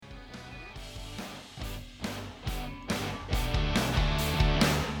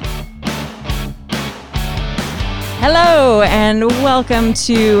Hello, and welcome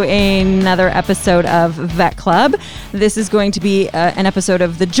to another episode of Vet Club. This is going to be an episode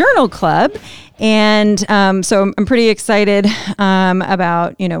of the Journal Club, and so I'm pretty excited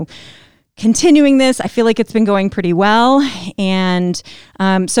about, continuing this. I feel like it's been going pretty well, and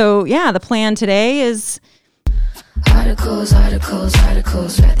the plan today is... Articles,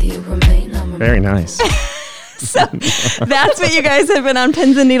 rather you remain unremembered. Very nice. So that's what you guys have been on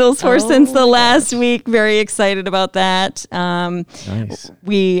pins and needles for since the last week. Very excited about that. Nice. So Can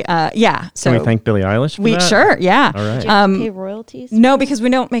we thank Billie Eilish for that? Sure, yeah. All right. Did you pay royalties? No, because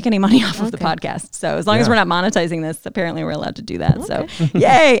we don't make any money off of the Okay. podcast. So as long as Yeah. we're not monetizing this, apparently we're allowed to do that. So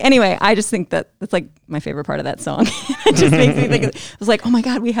yay. Anyway, I just think that that's like my favorite part of that song. It just makes me think, I was like, oh my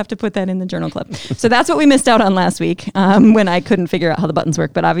God, we have to put that in the Journal Club. So that's what we missed out on last week when I couldn't figure out how the buttons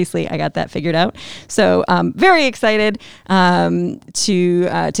work. But obviously I got that figured out. So very excited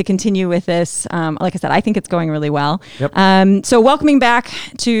to continue with this. Like I said, I think it's going really well. Yep. So welcoming back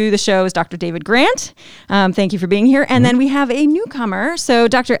to the show is Dr. David Grant. Thank you for being here. And then we have a newcomer. So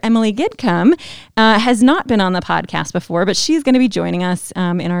Dr. Emily Gidcombe has not been on the podcast before, but she's going to be joining us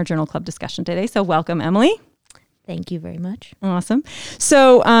in our Journal Club discussion today. So welcome, Emily. Thank you very much. Awesome.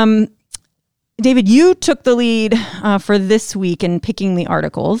 So, David, you took the lead for this week in picking the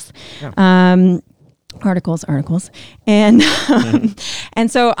articles. Yeah. Articles. And and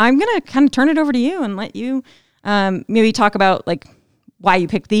so I'm going to kind of turn it over to you and let you maybe talk about like why you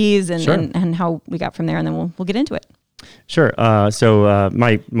picked these and, Sure. and how we got from there, and then we'll get into it. Sure. So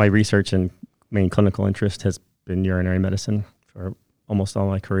my research and main clinical interest has been urinary medicine for almost all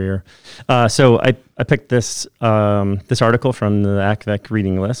my career. So I picked this article from the ACVEC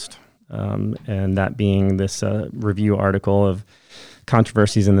reading list, and that being this review article of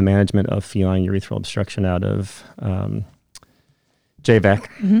controversies in the management of feline urethral obstruction out of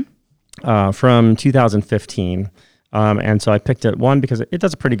JVEC from 2015. And so I picked it, one, because it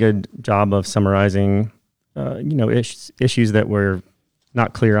does a pretty good job of summarizing, issues that we're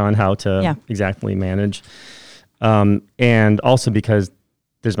not clear on how to exactly manage. And also because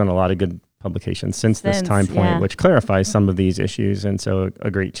there's been a lot of good publications since this time point, which clarifies some of these issues. And so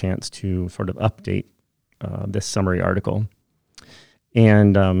a great chance to sort of update this summary article.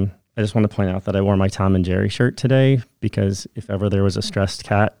 And I just want to point out that I wore my Tom and Jerry shirt today because if ever there was a stressed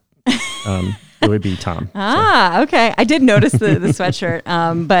cat, it would be Tom. Okay. I did notice the sweatshirt,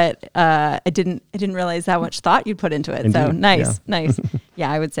 but I didn't realize how much thought you'd put into it. Indeed. So nice. Yeah,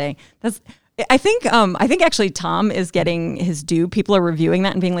 I would say that's. I think actually Tom is getting his due. People are reviewing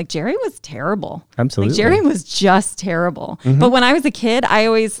that and being like, Jerry was terrible. Absolutely. Like, Jerry was just terrible. But when I was a kid, I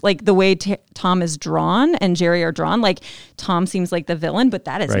always like the way Tom is drawn and Jerry are drawn. Like Tom seems like the villain, but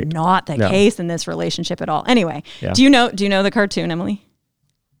that is not the case in this relationship at all. Anyway, do you know the cartoon, Emily?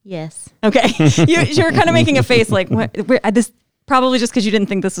 Yes. Okay. You're kind of making a face like, what? This probably just because you didn't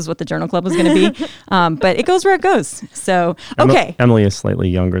think this is what the Journal Club was going to be. But it goes where it goes. So, okay. Emily is slightly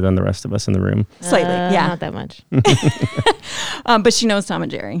younger than the rest of us in the room. Slightly, yeah. Not that much. But she knows Tom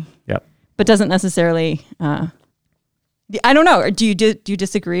and Jerry. Yep. But doesn't necessarily, I don't know. Do you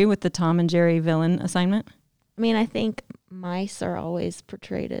disagree with the Tom and Jerry villain assignment? I mean, I think mice are always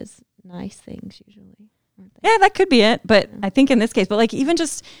portrayed as nice things usually, aren't they? Yeah, that could be it. But I think in this case, but like even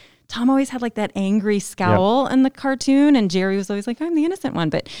just Tom always had like that angry scowl in the cartoon, and Jerry was always like, I'm the innocent one.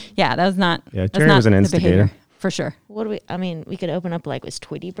 But yeah, that was not. Yeah, that's Jerry not was an the instigator. behavior, for sure. We could open up like, was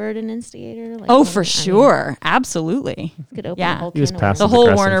Tweety Bird an instigator? Like, For sure. Absolutely. Could open Yeah. a whole He was can of passive The worms. whole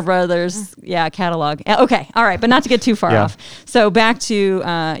aggressive. Warner Brothers, catalog. Okay, all right, but not to get too far off. So back to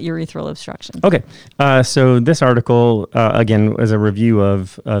urethral obstruction. Okay, so this article, again, is a review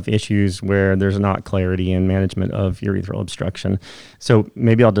of issues where there's not clarity in management of urethral obstruction. So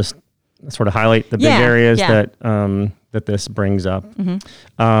maybe I'll just sort of highlight the big areas that this brings up.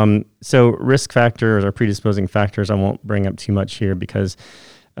 So risk factors or predisposing factors, I won't bring up too much here because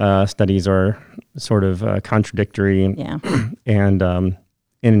studies are sort of contradictory. And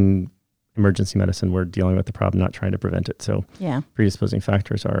in emergency medicine, we're dealing with the problem, not trying to prevent it. So predisposing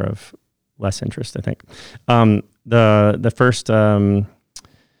factors are of less interest, I think. The first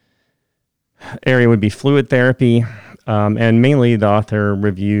area would be fluid therapy. And mainly the author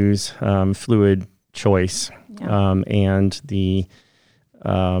reviews fluid choice and the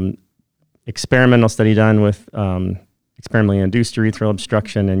experimental study done with experimentally induced urethral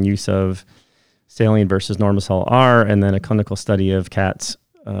obstruction and use of saline versus Normosil R, and then a clinical study of cats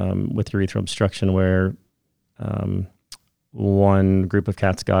with urethral obstruction where one group of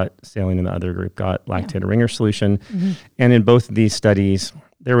cats got saline and the other group got lactated ringer solution. And in both of these studies,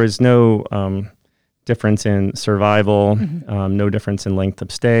 there was no difference in survival, no difference in length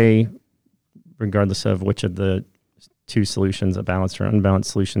of stay, regardless of which of the two solutions, a balanced or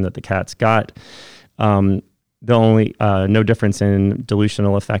unbalanced solution that the cats got. The only no difference in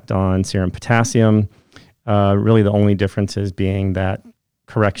dilutional effect on serum potassium. Really, the only differences being that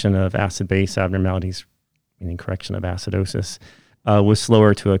correction of acid-base abnormalities, meaning correction of acidosis, was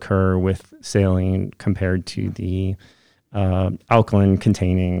slower to occur with saline compared to the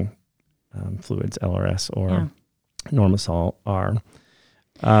alkaline-containing fluids, LRS or Normosul R.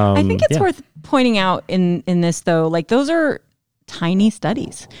 I think it's worth pointing out in this, though, like those are tiny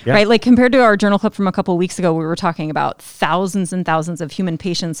studies, right? Like compared to our journal clip from a couple of weeks ago, we were talking about thousands and thousands of human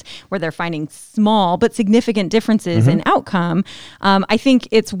patients where they're finding small but significant differences in outcome. I think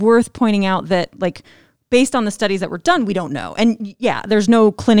it's worth pointing out that, like, based on the studies that were done, we don't know. And yeah, there's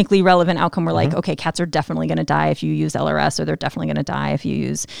no clinically relevant outcome where like, okay, cats are definitely going to die if you use LRS, or they're definitely going to die if you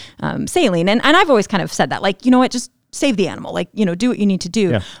use saline. And I've always kind of said that, like, you know what, just save the animal, like, you know, do what you need to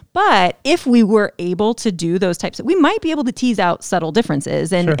do. Yeah. But if we were able to do those types we might be able to tease out subtle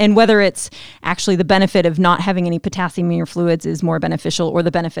differences, and whether it's actually the benefit of not having any potassium in your fluids is more beneficial, or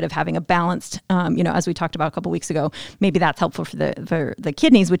the benefit of having a balanced, you know, as we talked about a couple weeks ago, maybe that's helpful for the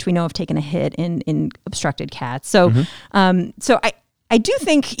kidneys, which we know have taken a hit in obstructed cats. So, so I do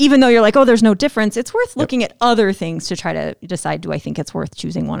think, even though you're like, oh, there's no difference, it's worth looking at other things to try to decide, do I think it's worth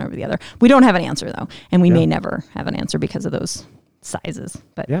choosing one over the other? We don't have an answer, though, and we may never have an answer because of those sizes.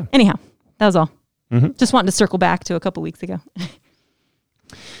 But anyhow, that was all. Just wanted to circle back to a couple weeks ago.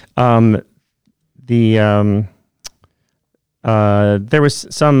 There was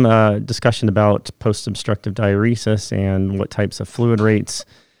some discussion about post-obstructive diuresis and what types of fluid rates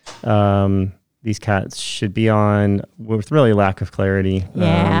these cats should be on, with really lack of clarity.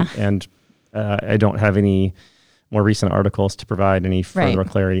 And I don't have any more recent articles to provide any further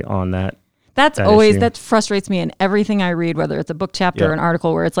clarity on that. That frustrates me in everything I read, whether it's a book chapter or an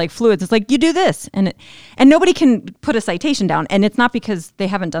article where it's like fluids. It's like, you do this, and nobody can put a citation down. And it's not because they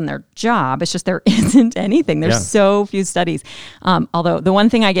haven't done their job. It's just there isn't anything. There's so few studies. Although the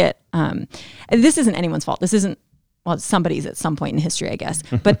one thing I get, this isn't anyone's fault. This isn't, well, it's somebody's at some point in history, I guess.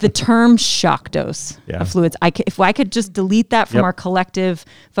 But the term shock dose of fluids, if I could just delete that from our collective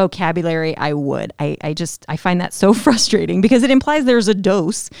vocabulary, I would. I find that so frustrating because it implies there's a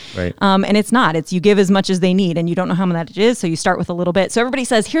dose, and it's not. It's you give as much as they need, and you don't know how much that is, so you start with a little bit. So everybody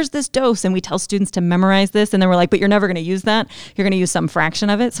says, here's this dose, and we tell students to memorize this, and then we're like, but you're never going to use that. You're going to use some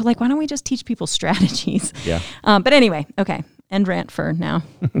fraction of it. So like, why don't we just teach people strategies? But anyway, okay, end rant for now.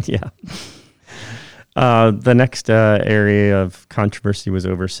 The next area of controversy was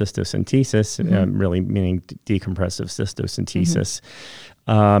over cystocentesis, really meaning decompressive cystocentesis.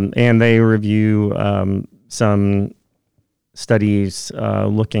 And they review some studies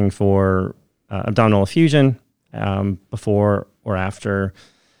looking for abdominal effusion before or after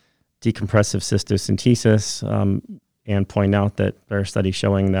decompressive cystocentesis, and point out that there are studies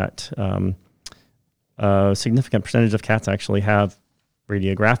showing that a significant percentage of cats actually have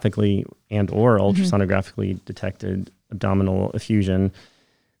radiographically and or ultrasonographically detected abdominal effusion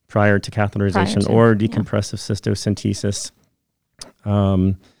prior to catheterization or decompressive cystocentesis,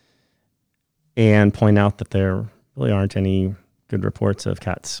 and point out that there really aren't any good reports of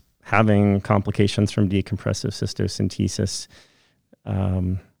cats having complications from decompressive cystocentesis.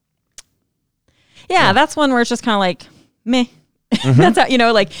 That's one where it's just kind of like, meh. That's how, you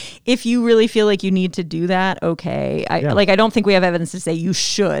know, like, if you really feel like you need to do that, okay. I don't think we have evidence to say you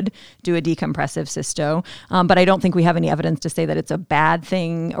should do a decompressive cysto, but I don't think we have any evidence to say that it's a bad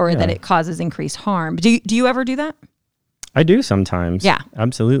thing or that it causes increased harm. Do you ever do that? I do sometimes. Yeah.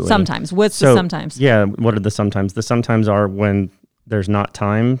 Absolutely. Sometimes. What's the sometimes? Yeah. What are the sometimes? The sometimes are when there's not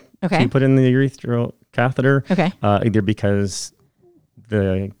time to put in the urethral catheter. Either because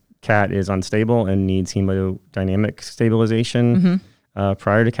the cat is unstable and needs hemodynamic stabilization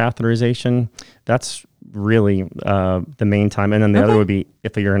prior to catheterization. That's really the main time. And then the other would be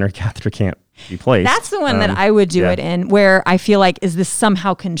if the urinary catheter can't be placed. That's the one that I would do it in, where I feel like, is this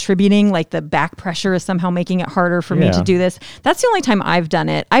somehow contributing? Like the back pressure is somehow making it harder for me to do this. That's the only time I've done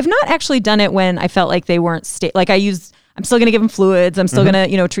it. I've not actually done it when I felt like they weren't I'm still going to give them fluids. I'm still going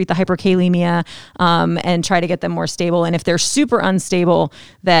to, treat the hyperkalemia and try to get them more stable. And if they're super unstable,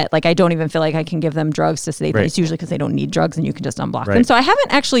 that like I don't even feel like I can give them drugs to sedate them. It's usually because they don't need drugs and you can just unblock them. So I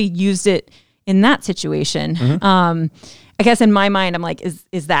haven't actually used it in that situation. I guess in my mind, I'm like,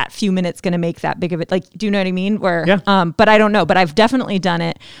 is that few minutes going to make that big of it? Like, do you know what I mean? Where, but I don't know. But I've definitely done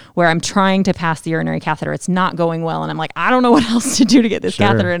it where I'm trying to pass the urinary catheter. It's not going well. And I'm like, I don't know what else to do to get this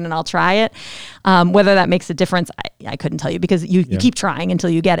catheter in, and I'll try it. Whether that makes a difference, I couldn't tell you, because you keep trying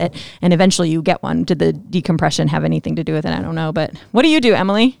until you get it. And eventually you get one. Did the decompression have anything to do with it? I don't know. But what do you do,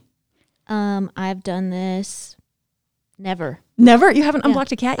 Emily? I've done this Never. Never? You haven't Yeah.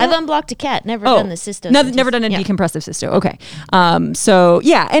 unblocked a cat yet? I've unblocked a cat. Never done the cysto. Never done a decompressive cysto. Okay. So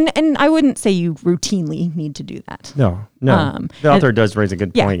yeah, and I wouldn't say you routinely need to do that. No. The author does raise a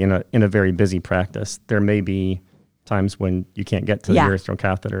good Yeah. point. In a very busy practice, there may be times when you can't get to the urethral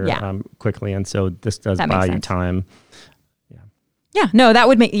catheter quickly, and so this does That buy makes you sense. time. Yeah, no, that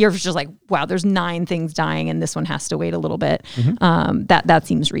would make you're just like, wow, there's 9 things dying, and this one has to wait a little bit. That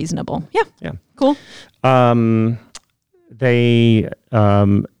seems reasonable. Yeah. Yeah. Cool. They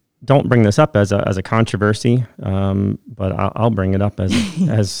don't bring this up as a controversy, but I'll bring it up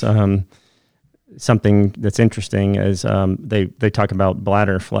as something that's interesting. As they talk about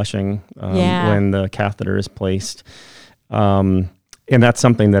bladder flushing when the catheter is placed, and that's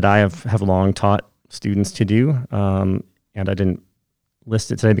something that I have long taught students to do, and I didn't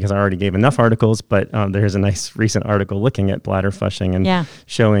list it today because I already gave enough articles, but there's a nice recent article looking at bladder flushing and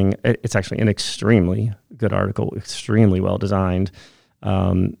showing it's actually an extremely good article, extremely well designed,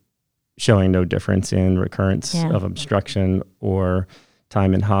 showing no difference in recurrence of obstruction or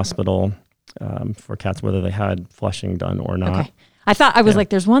time in hospital for cats, whether they had flushing done or not. Okay. I thought I was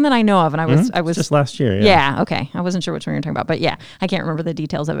like, there's one that I know of, and I was just last year. Yeah. Okay. I wasn't sure which one you were talking about, but yeah, I can't remember the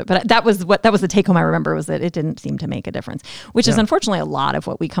details of it. But that was the take home I remember, was that it didn't seem to make a difference, which is unfortunately a lot of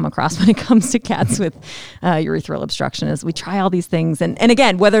what we come across when it comes to cats with urethral obstruction. Is we try all these things, and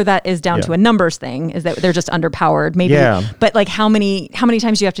again, whether that is down to a numbers thing, is that they're just underpowered, maybe. Yeah. But like, how many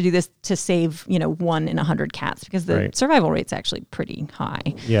times do you have to do this to save 1 in 100 cats? Because the survival rate's actually pretty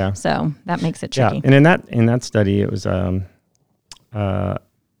high. Yeah. So that makes it tricky. Yeah. And in that study, it was.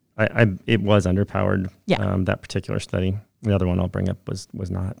 It was underpowered. Yeah. That particular study. The other one I'll bring up was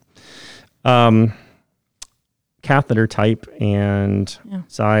not. Catheter type and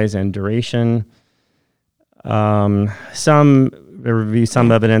size and duration. Some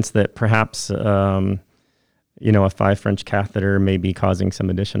evidence that perhaps a 5 French catheter may be causing some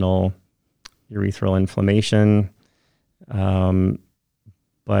additional urethral inflammation.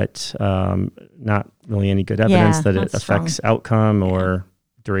 But not really any good evidence that it affects outcome or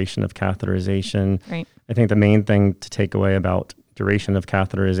duration of catheterization. Right. I think the main thing to take away about duration of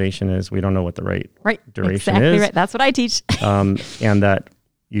catheterization is we don't know what the right duration exactly is. Right. That's what I teach. And that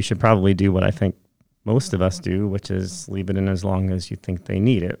you should probably do what I think most of us do, which is leave it in as long as you think they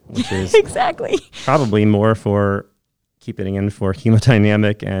need it, which is exactly probably more for keeping it in for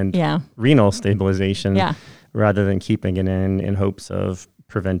hemodynamic and renal stabilization rather than keeping it in hopes of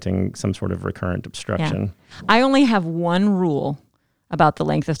preventing some sort of recurrent obstruction. Yeah. I only have one rule about the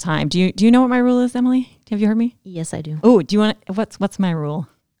length of time. Do you know what my rule is, Emily? Have you heard me? Yes, I do. Oh, do you want to, what's my rule?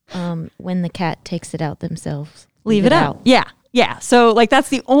 When the cat takes it out themselves, leave it out. Yeah. Yeah. So like, that's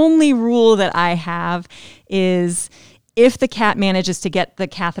the only rule that I have, is if the cat manages to get the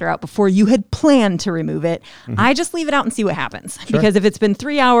catheter out before you had planned to remove it, I just leave it out and see what happens. Sure. Because if it's been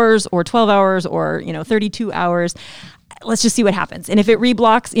 3 hours or 12 hours or 32 hours, let's just see what happens. And if it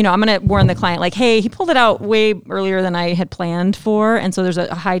reblocks, I'm going to warn the client, like, hey, he pulled it out way earlier than I had planned for. And so there's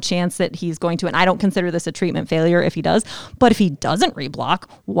a high chance that he's going to, and I don't consider this a treatment failure if he does, but if he doesn't reblock,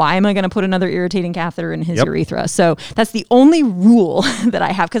 why am I going to put another irritating catheter in his urethra? So that's the only rule that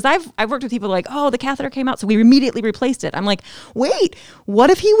I have. Cause I've worked with people like, oh, the catheter came out, so we immediately replaced it. I'm like, wait,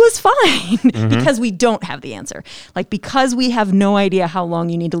 what if he was fine? Because we don't have the answer. Like, because we have no idea how long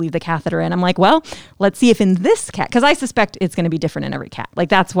you need to leave the catheter in. I'm like, well, let's see if in this cat, because I suspect it's going to be different in every cat. Like,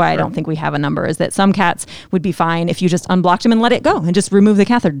 that's why I don't think we have a number, is that some cats would be fine if you just unblocked them and let it go and just remove the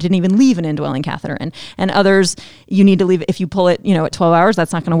catheter, didn't even leave an indwelling catheter in. And others, you need to leave it. If you pull it, at 12 hours,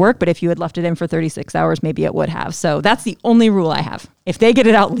 that's not going to work. But if you had left it in for 36 hours, maybe it would have. So that's the only rule I have. If they get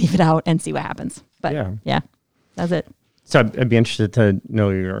it out, leave it out and see what happens. But yeah, that's it. So I'd be interested to know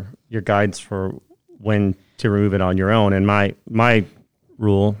your guides for when to remove it on your own. And my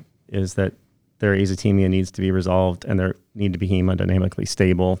rule is that their azotemia needs to be resolved and they need to be hemodynamically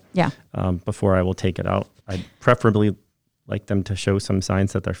stable before I will take it out. I'd preferably like them to show some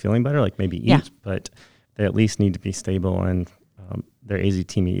signs that they're feeling better, like maybe eat, but they at least need to be stable and their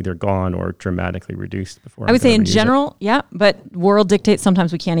azotemia either gone or dramatically reduced before. I would say in general, but world dictates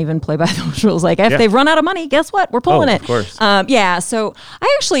sometimes we can't even play by those rules. Like, if they've run out of money, guess what? We're pulling it. Of course. So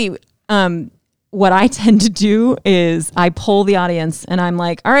I actually... what I tend to do is I poll the audience and I'm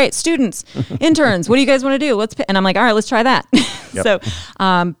like, all right, students, interns, what do you guys want to do? And I'm like, all right, let's try that. So,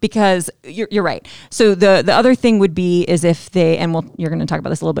 because you're right. So the other thing would be is if they, and you're going to talk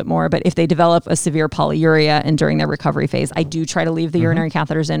about this a little bit more, but if they develop a severe polyuria and during their recovery phase, I do try to leave the urinary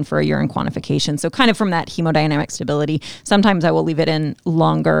catheters in for a urine quantification. So kind of from that hemodynamic stability, sometimes I will leave it in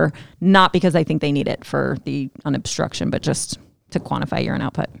longer, not because I think they need it for the unobstruction, but just to quantify urine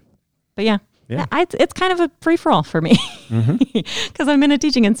output. But yeah. Yeah. It's kind of a free for all for me because I'm in a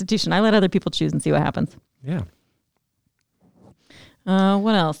teaching institution. I let other people choose and see what happens. Yeah.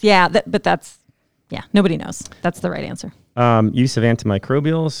 What else? Yeah, nobody knows. That's the right answer. Use of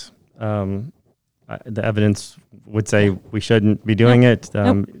antimicrobials. The evidence would say we shouldn't be doing it.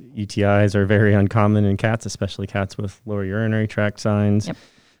 UTIs are very uncommon in cats, especially cats with lower urinary tract signs. Yep.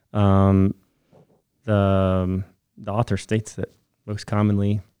 The author states that most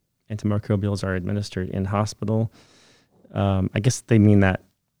commonly antimicrobials are administered in hospital. I guess they mean that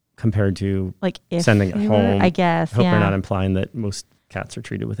compared to like if sending it home. I guess. I hope yeah. they're not implying that most cats are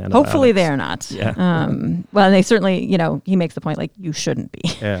treated with antibiotics. Hopefully they're not. Yeah. Well, they certainly, he makes the point like you shouldn't be.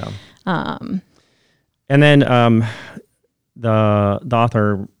 Yeah. And then the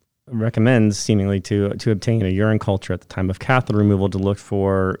author recommends seemingly to obtain a urine culture at the time of catheter removal to look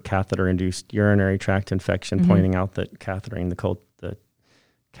for catheter-induced urinary tract infection, pointing out that culturing the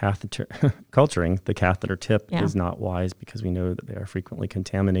catheter tip is not wise because we know that they are frequently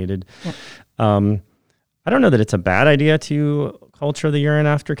contaminated. Yep. I don't know that it's a bad idea to culture the urine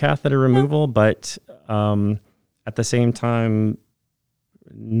after catheter removal, but at the same time,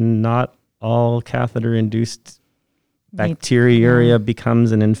 not all catheter-induced bacteriuria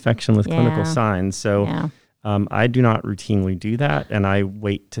becomes an infection with clinical signs. So I do not routinely do that, and I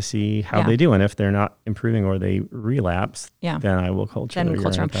wait to see how they do. And if they're not improving or they relapse, then I will culture their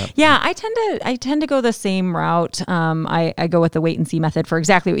urine. Yeah, I tend to go the same route. I go with the wait and see method for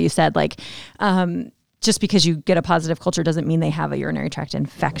exactly what you said. Like, just because you get a positive culture doesn't mean they have a urinary tract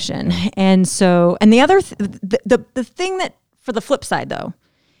infection. And so, and the other, the thing that, for the flip side though,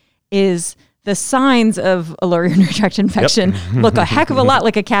 is the signs of a lower urinary tract infection look a heck of a lot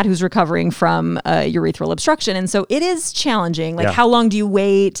like a cat who's recovering from urethral obstruction. And so it is challenging. Like, how long do you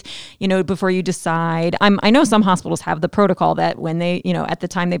wait, before you decide? I know some hospitals have the protocol that when they, at the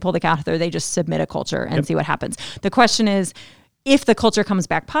time they pull the catheter, they just submit a culture and see what happens. The question is, if the culture comes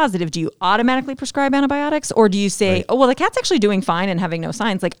back positive, do you automatically prescribe antibiotics, or do you say, oh, well, the cat's actually doing fine and having no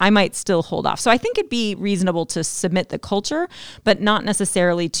signs, like I might still hold off? So I think it'd be reasonable to submit the culture, but not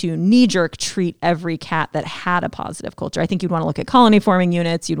necessarily to knee-jerk treat every cat that had a positive culture. I think you'd want to look at colony-forming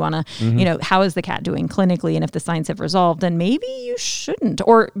units. You'd want to, how is the cat doing clinically? And if the signs have resolved, then maybe you shouldn't,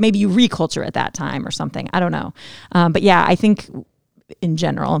 or maybe you reculture at that time or something. I don't know. But yeah, I think in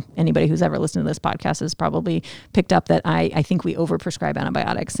general, anybody who's ever listened to this podcast has probably picked up that I think we overprescribe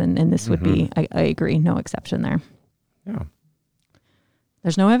antibiotics, and this would be, I agree, no exception there. Yeah.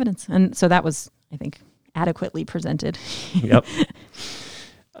 There's no evidence. And so that was, I think, adequately presented. Yep.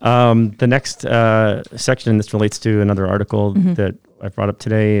 The next section, this relates to another article that I brought up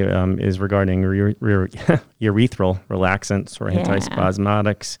today, is regarding urethral relaxants or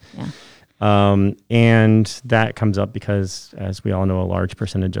antispasmodics. Yeah. And that comes up because, as we all know, a large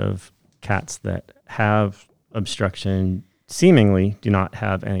percentage of cats that have obstruction seemingly do not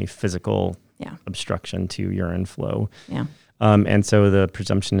have any physical obstruction to urine flow. Yeah. And so the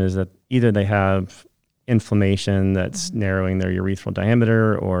presumption is that either they have inflammation that's narrowing their urethral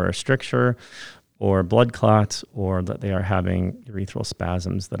diameter, or a stricture, or blood clots, or that they are having urethral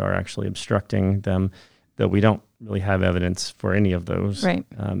spasms that are actually obstructing them, though we don't really have evidence for any of those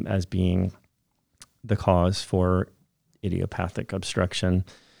as being the cause for idiopathic obstruction.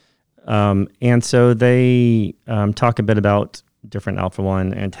 And so they talk a bit about different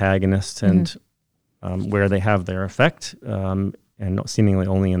alpha-1 antagonists and where they have their effect, and seemingly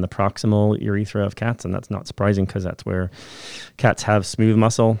only in the proximal urethra of cats. And that's not surprising because that's where cats have smooth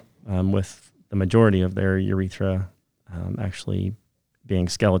muscle, with the majority of their urethra actually being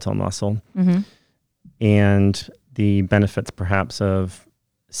skeletal muscle. And the benefits perhaps of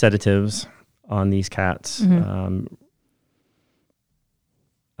sedatives on these cats,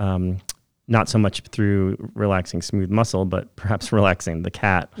 not so much through relaxing smooth muscle, but perhaps relaxing the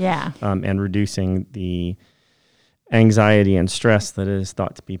cat, and reducing the anxiety and stress that is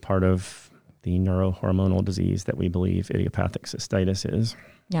thought to be part of the neurohormonal disease that we believe idiopathic cystitis is.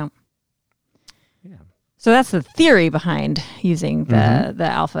 Yeah. So that's the theory behind using the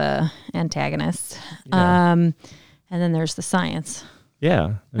alpha antagonist. And then there's the science.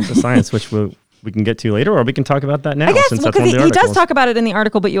 Yeah, there's the science, which we can get to later, or we can talk about that now. I guess, since because he does talk about it in the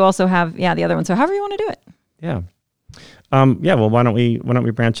article, but you also have the other one. So however you want to do it. Yeah. Well, why don't we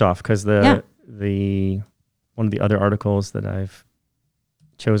branch off? Because the one of the other articles that I've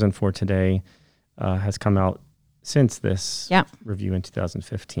chosen for today has come out since this review in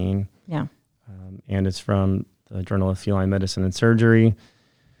 2015. Yeah. And it's from the Journal of Feline Medicine and Surgery,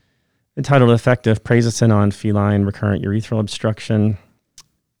 entitled Effect of Prazosin on Feline Recurrent Urethral Obstruction.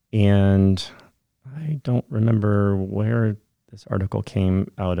 And I don't remember where this article came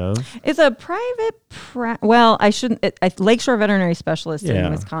out of. It's a private well, I shouldn't. Lakeshore Veterinary Specialist Yeah.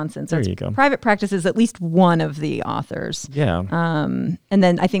 in Wisconsin. So There it's you go. private practice is at least one of the authors. Yeah. And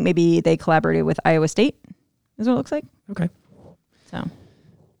then I think maybe they collaborated with Iowa State, is what it looks like. Okay. So,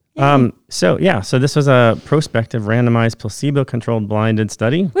 So this was a prospective, randomized, placebo-controlled, blinded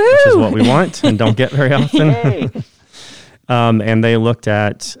study, which is what we want and don't get very often. And they looked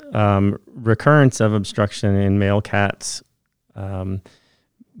at recurrence of obstruction in male cats,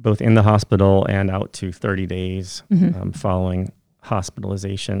 both in the hospital and out to 30 days following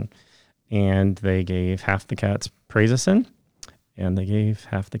hospitalization. And they gave half the cats Prazosin, and they gave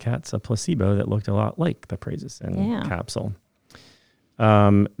half the cats a placebo that looked a lot like the Prazosin capsule.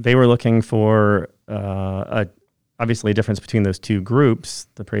 They were looking for obviously a difference between those two groups,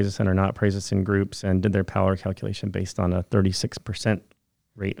 the Prazosin or not Prazosin groups, and did their power calculation based on a 36%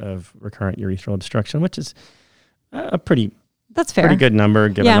 rate of recurrent urethral obstruction, which is a pretty good number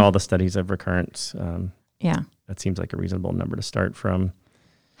given all the studies of recurrence. That seems like a reasonable number to start from.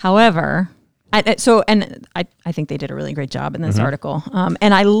 However, I think they did a really great job in this article.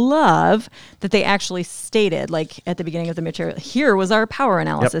 And I love that they actually stated, like at the beginning of the material, here was our power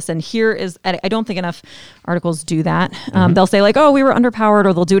analysis. And here is, I don't think enough articles do that. They'll say like, oh, we were underpowered,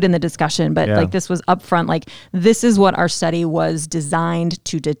 or they'll do it in the discussion. But like this was upfront, like this is what our study was designed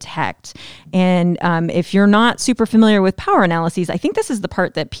to detect. And if you're not super familiar with power analyses, I think this is the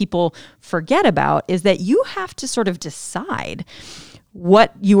part that people forget about, is that you have to sort of decide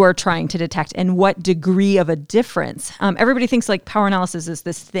what you are trying to detect and what degree of a difference. Everybody thinks like power analysis is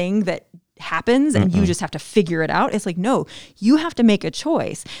this thing that happens and you just have to figure it out. It's like, no, you have to make a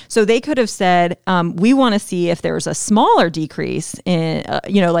choice. So they could have said, we want to see if there's a smaller decrease in,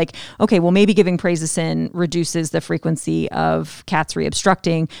 like, okay, well, maybe giving Prazosin reduces the frequency of cats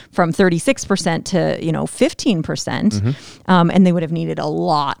reobstructing from 36% to, 15%. And they would have needed a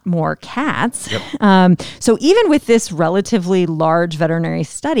lot more cats. So even with this relatively large veterinary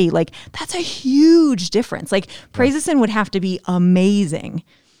study, like that's a huge difference. Like Prazosin would have to be amazing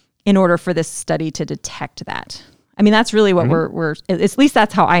in order for this study to detect that. I mean, that's really what we're at least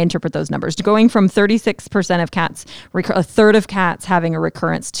that's how I interpret those numbers. Going from 36% of cats, a third of cats having a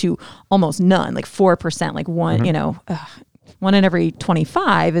recurrence, to almost none, like 4%, like one, one in every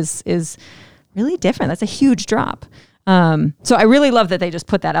 25 is really different. That's a huge drop. So I really love that they just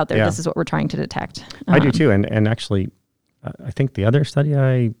put that out there. Yeah. This is what we're trying to detect. I do too. And actually, I think the other study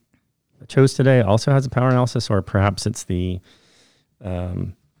I chose today also has a power analysis, or perhaps it's the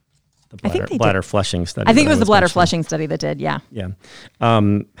bladder flushing study. I think it was the bladder flushing study that did. Yeah. Yeah.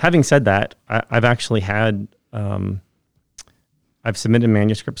 Having said that, I've actually had, I've submitted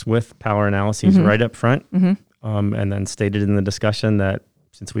manuscripts with power analyses right up front, and then stated in the discussion that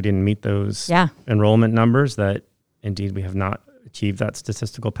since we didn't meet those enrollment numbers, that indeed we have not achieved that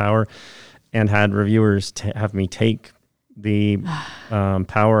statistical power, and had reviewers have me take the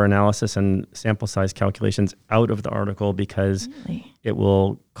power analysis and sample size calculations out of the article, because it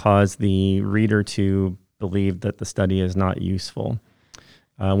will cause the reader to believe that the study is not useful,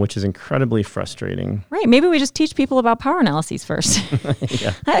 which is incredibly frustrating. Right. Maybe we just teach people about power analyses first.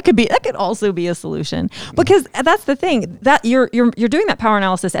 That could also be a solution, because that's the thing, that you're doing that power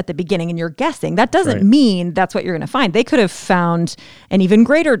analysis at the beginning and you're guessing. That doesn't mean that's what you're going to find. They could have found an even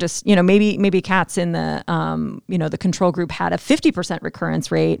greater, maybe cats in the, the control group had a 50%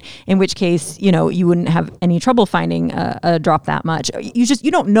 recurrence rate, in which case, you wouldn't have any trouble finding a drop that much. You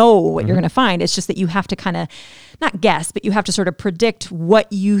don't know what you're going to find. It's just that you have to kind of not guess, but you have to sort of predict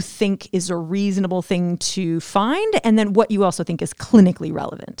what you think is a reasonable thing to find, and then what you also think is clinically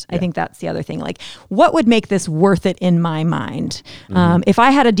relevant. I think that's the other thing. Like, what would make this worth it in my mind? If I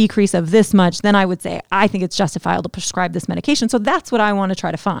had a decrease of this much, then I would say, I think it's justifiable to prescribe this medication. So that's what I want to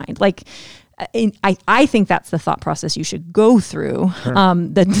try to find. Like, I think that's the thought process you should go through.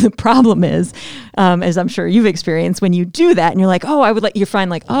 The problem is, as I'm sure you've experienced, when you do that and you're like, oh, I would let you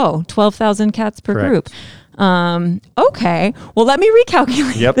find like, 12,000 cats per group. Okay, well, let me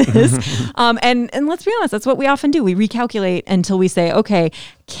recalculate this. And let's be honest, that's what we often do. We recalculate until we say, okay,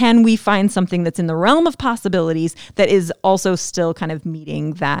 can we find something that's in the realm of possibilities that is also still kind of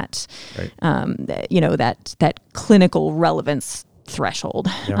meeting that, that clinical relevance threshold.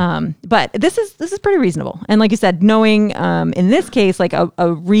 But this is pretty reasonable. And like you said, knowing in this case, like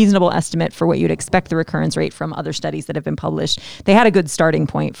a reasonable estimate for what you'd expect the recurrence rate from other studies that have been published, they had a good starting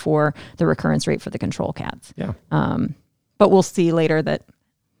point for the recurrence rate for the control cats. Yeah. But we'll see later that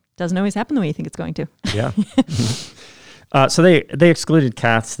doesn't always happen the way you think it's going to. Yeah. So they excluded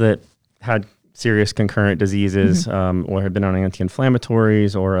cats that had serious concurrent diseases, or had been on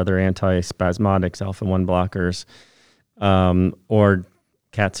anti-inflammatories or other antispasmodics, alpha-1 blockers. or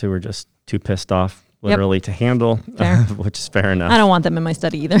cats who were just too pissed off literally to handle, which is fair enough. I don't want them in my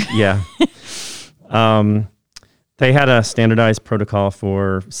study either. Yeah. They had a standardized protocol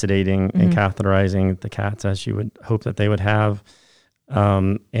for sedating and catheterizing the cats, as you would hope that they would have.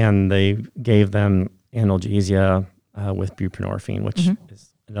 And they gave them analgesia with buprenorphine, which is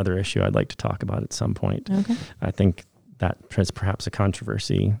another issue I'd like to talk about at some point. Okay. I think that is perhaps a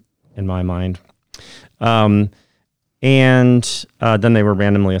controversy in my mind. And then they were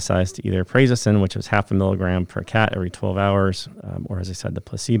randomly assigned to either prazosin, which was 0.5 milligram per cat every 12 hours, or as I said, the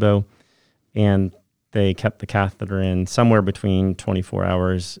placebo. And they kept the catheter in somewhere between 24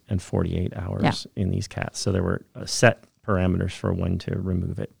 hours and 48 hours in these cats. So there were set parameters for when to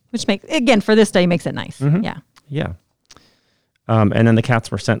remove it. Which makes, again, for this study, makes it nice. Yeah. Yeah. And then the cats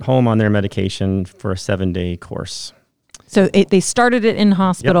were sent home on their medication for a 7-day course. So they started it in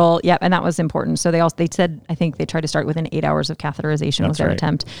hospital. Yep. And that was important. So they said, I think they tried to start within 8 hours of catheterization was their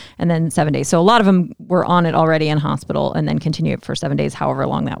attempt, and then 7 days. So a lot of them were on it already in hospital and then continue it for 7 days, however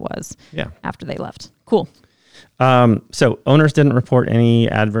long that was after they left. Cool. So owners didn't report any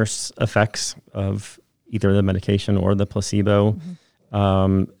adverse effects of either the medication or the placebo.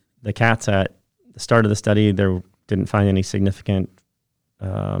 The cats at the start of the study, there didn't find any significant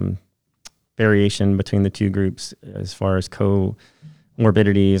variation between the two groups as far as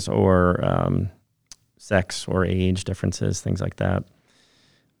comorbidities or sex or age differences, things like that.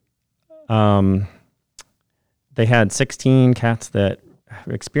 They had 16 cats that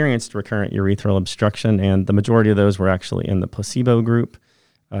experienced recurrent urethral obstruction, and the majority of those were actually in the placebo group.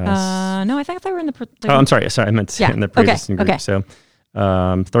 No, I thought they were in the... I'm sorry. I meant to say in the prazosin group. So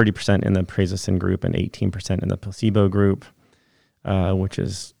 30% in the prazosin group and 18% in the placebo group, which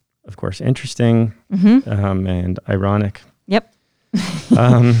is, of course, interesting and ironic. Yep.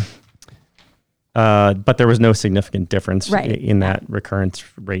 But there was no significant difference in that recurrence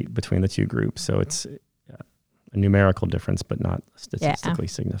rate between the two groups. So it's a numerical difference, but not a statistically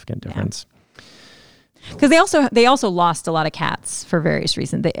significant difference. Because they also lost a lot of cats for various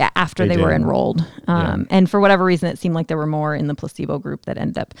reasons after they were enrolled. And for whatever reason, it seemed like there were more in the placebo group that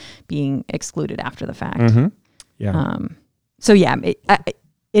ended up being excluded after the fact. So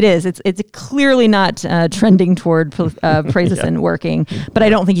it is. It's clearly not trending toward prazosin working, but I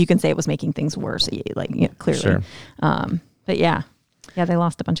don't think you can say it was making things worse. Clearly. Sure. But they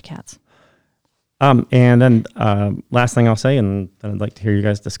lost a bunch of cats. And then last thing I'll say, and then I'd like to hear you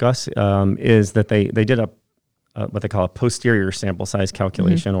guys discuss, is that they did what they call a posterior sample size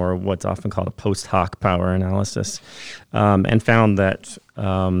calculation, or what's often called a post hoc power analysis, and found that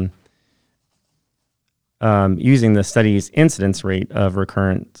using the study's incidence rate of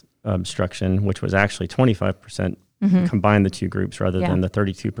recurrent obstruction, which was actually 25%, combined the two groups rather than the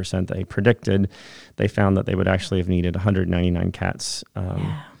 32% they predicted, they found that they would actually have needed 199 cats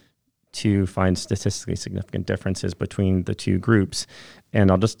to find statistically significant differences between the two groups. And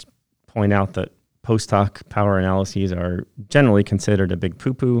I'll just point out that post hoc power analyses are generally considered a big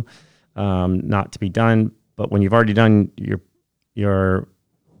poo-poo, not to be done. But when you've already done your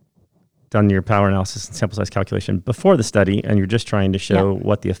power analysis and sample size calculation before the study, and you're just trying to show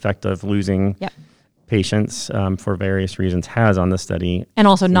what the effect of losing patients for various reasons has on the study. And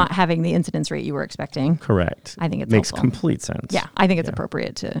also not having the incidence rate you were expecting. Correct. I think it makes helpful. Complete sense. Yeah, I think it's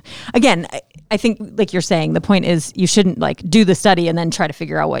appropriate to, again, I think like you're saying, the point is you shouldn't do the study and then try to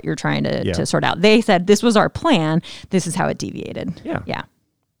figure out what you're trying to sort out. They said, this was our plan. This is how it deviated. Yeah.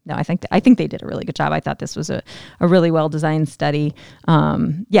 No, I think they did a really good job. I thought this was a really well-designed study.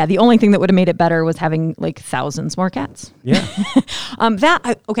 The only thing that would have made it better was having thousands more cats. Yeah.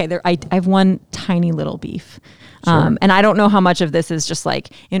 I have one tiny little beef. Sure. And I don't know how much of this is just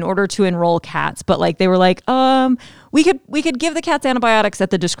in order to enroll cats, but they were we could give the cats antibiotics at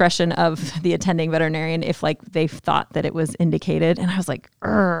the discretion of the attending veterinarian if they thought that it was indicated. And I was like,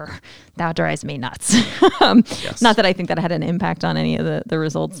 that drives me nuts. Not that I think that had an impact on any of the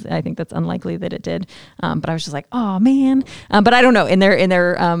results. I think that's unlikely that it did. But I was just like, oh man. But I don't know. In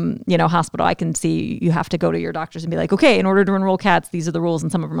their hospital, I can see you have to go to your doctors and be like, okay, in order to enroll cats, these are the rules.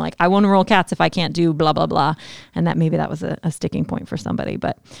 And some of them are like, I won't enroll cats if I can't do blah, blah, blah. And that maybe that was a sticking point for somebody.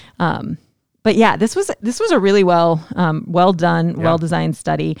 But yeah, this was a really well done, well designed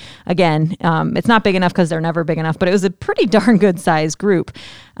study. Again, it's not big enough because they're never big enough, but it was a pretty darn good size group.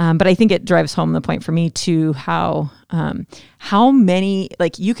 But I think it drives home the point for me too how many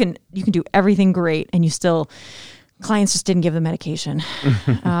you can do everything great and you still clients just didn't give the medication,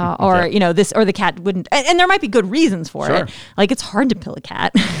 or this, or the cat wouldn't, and there might be good reasons for Sure. it. Like, it's hard to pill a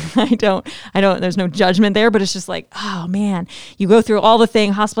cat. I don't. There's no judgment there, but it's just like, oh man, you go through all the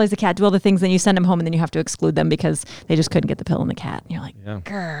thing, hospitalize the cat, do all the things, then you send them home, and then you have to exclude them because they just couldn't get the pill in the cat. And you're like,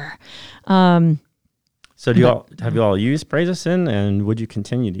 grr. So have you all used Prazosin, and would you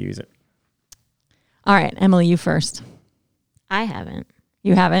continue to use it? All right, Emily, you first. I haven't.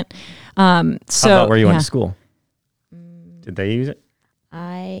 You haven't. So How about where you went to school? Did they use it?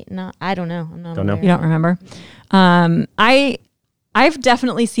 I don't know. I'm not Don't know. aware. You don't remember? I've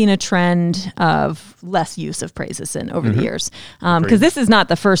definitely seen a trend of less use of Prazosin over the years, because this is not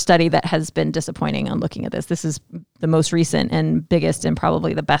the first study that has been disappointing on looking at this. This is the most recent and biggest and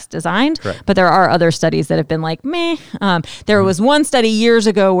probably the best designed. Correct. But there are other studies that have been like, meh. There was one study years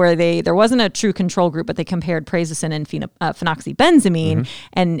ago where there wasn't a true control group, but they compared Prazosin and phenoxybenzamine.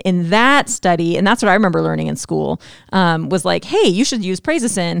 And in that study, and that's what I remember learning in school, was like, hey, you should use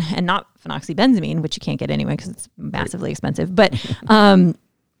Prazosin and not phenoxybenzamine, which you can't get anyway because it's massively expensive. But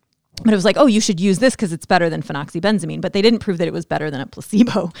it was like, oh, you should use this because it's better than phenoxybenzamine. But they didn't prove that it was better than a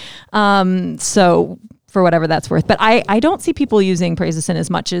placebo. So for whatever that's worth. But I don't see people using Prazosin as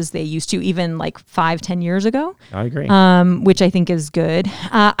much as they used to, even like 5-10 years ago. I agree. Which I think is good.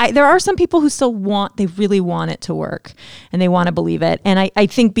 There are some people who still they really want it to work and they want to believe it. And I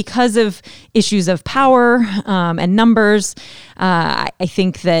think because of issues of power and numbers, I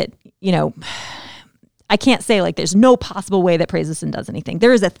think that, I can't say like there's no possible way that Prazosin does anything.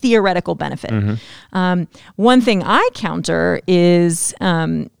 There is a theoretical benefit. One thing I counter is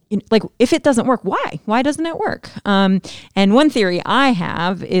like, if it doesn't work, why? Why doesn't it work? And one theory I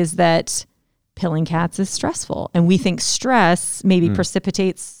have is that pilling cats is stressful, and we think stress maybe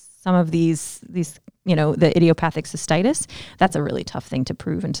precipitates some of these the idiopathic cystitis. That's a really tough thing to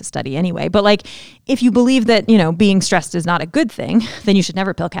prove and to study anyway. But like, if you believe that, being stressed is not a good thing, then you should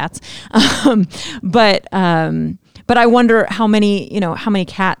never pill cats. But I wonder how many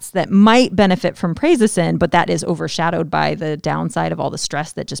cats that might benefit from Prazosin, but that is overshadowed by the downside of all the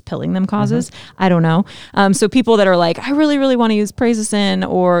stress that just pilling them causes. I don't know. So people that are like, I really, really want to use Prazosin,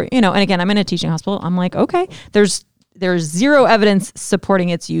 or, and again, I'm in a teaching hospital. I'm like, okay, there's zero evidence supporting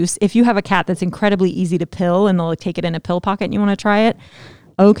its use. If you have a cat that's incredibly easy to pill and they'll take it in a pill pocket and you want to try it,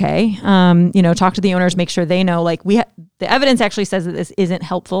 okay. Talk to the owners, make sure they know, like, the evidence actually says that this isn't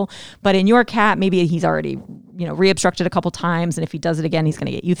helpful, but in your cat, maybe he's already, reobstructed a couple times. And if he does it again, he's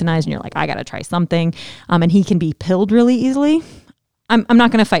going to get euthanized, and you're like, I got to try something. And he can be pilled really easily. I'm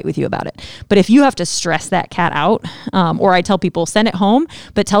not going to fight with you about it. But if you have to stress that cat out, or I tell people, send it home,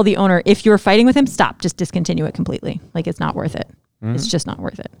 but tell the owner, if you're fighting with him, stop, just discontinue it completely. Like, it's not worth it. It's just not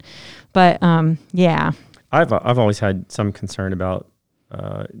worth it. But yeah. I've always had some concern about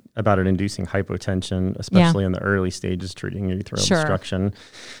it inducing hypotension, especially in the early stages treating urethral obstruction.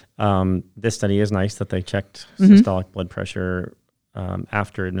 This study is nice that they checked systolic blood pressure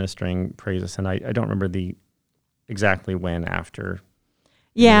after administering Prazosin. I don't remember exactly when after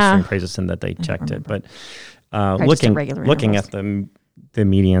Prazosin that they checked it, but looking at the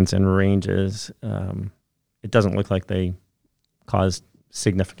medians and ranges, it doesn't look like they caused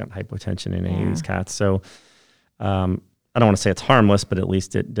significant hypotension in any of these cats. So I don't want to say it's harmless, but at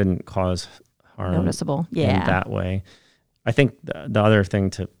least it didn't cause harm noticeable in that way. I think the other thing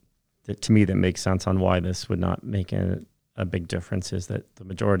to me that makes sense on why this would not make a big difference is that the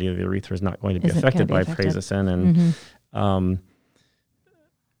majority of the urethra is not going to be affected by Prazosin, and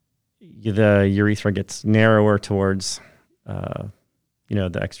the urethra gets narrower towards the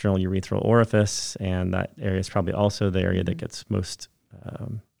external urethral orifice, and that area is probably also the area that gets most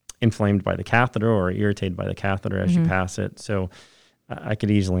inflamed by the catheter or irritated by the catheter as you pass it. So I could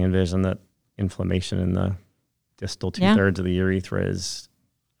easily envision that inflammation in the distal 2/3 of the urethra is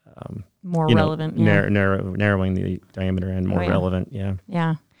more relevant. Narrowing the diameter and more relevant. Yeah.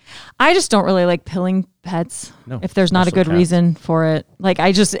 Yeah. I just don't really like pilling pets if there's not a good cats. reason for it. Like,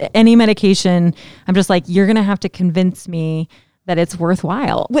 any medication, I'm just like, you're going to have to convince me that it's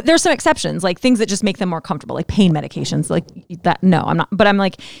worthwhile. There's some exceptions, like things that just make them more comfortable, like pain medications, like that. No, I'm not. But I'm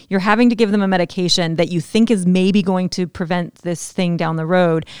like, you're having to give them a medication that you think is maybe going to prevent this thing down the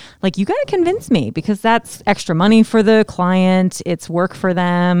road. Like, you got to convince me, because that's extra money for the client. It's work for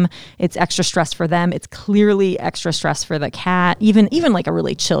them. It's extra stress for them. It's clearly extra stress for the cat. Even like a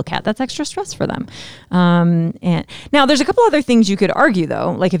really chill cat, that's extra stress for them. And now there's a couple other things you could argue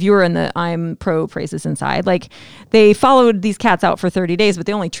though. Like, if you were in the I'm pro Prazosin side, like, they followed these cats out for 30 days, but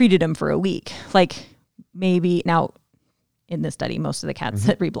they only treated them for a week. Like, maybe now in this study, most of the cats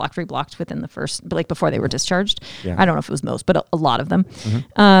that reblocked within the first, but like before they were discharged. Yeah. I don't know if it was most, but a lot of them.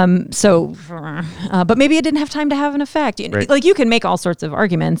 But maybe it didn't have time to have an effect. Right. Like you can make all sorts of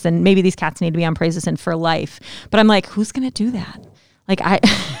arguments, and maybe these cats need to be on prazosin for life. But I'm like, who's going to do that? Like I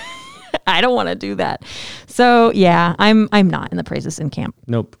don't want to do that. So yeah, I'm not in the prazosin camp.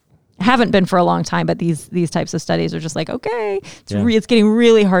 Nope. Haven't been for a long time, but these types of studies are just like, okay, Yeah. it's getting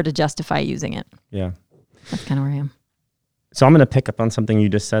really hard to justify using it. Yeah. That's kind of where I am. So I'm going to pick up on something you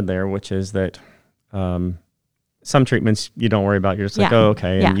just said there, which is that some treatments you don't worry about. You're just like, Yeah. oh,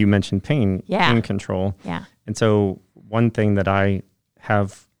 okay. Yeah. And you mentioned pain Yeah. control. Yeah. And so one thing that I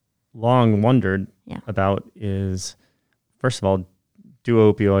have long wondered Yeah. about is, first of all, do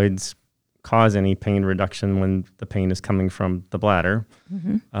opioids cause any pain reduction when the pain is coming from the bladder?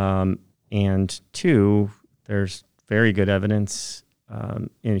 Mm-hmm. And two, there's very good evidence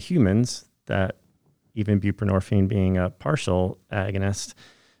in humans that even buprenorphine being a partial agonist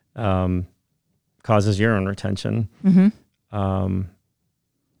causes urine retention. Mm-hmm.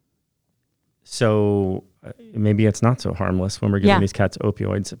 So maybe it's not so harmless when we're giving Yeah. these cats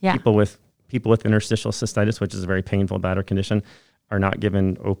opioids. Yeah. People with interstitial cystitis, which is a very painful bladder condition, are not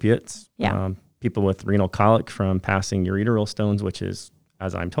given opiates. Yeah. People with renal colic from passing ureteral stones, which is,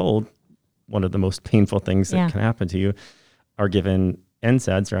 as I'm told, one of the most painful things that Yeah. can happen to you, are given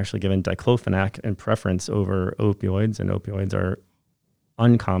NSAIDs. They're actually given diclofenac in preference over opioids, and opioids are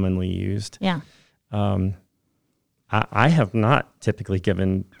uncommonly used. Yeah. I have not typically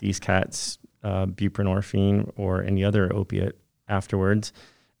given these cats buprenorphine or any other opiate afterwards.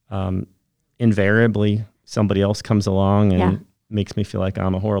 Invariably, somebody else comes along and Yeah. makes me feel like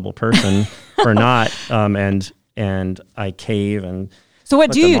I'm a horrible person for not, and I cave and So what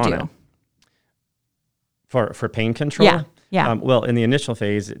put do them you on do? it. For pain control? Yeah. Yeah. Well, in the initial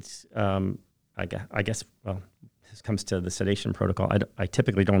phase, it's I guess this comes to the sedation protocol. I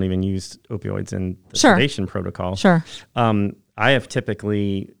typically don't even use opioids in the Sure. sedation protocol. Sure. I have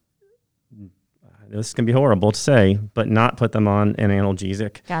typically, this can be horrible to say, but not put them on an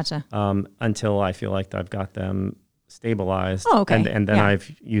analgesic Gotcha. until I feel like I've got them stabilized. Oh, okay. And then Yeah. I've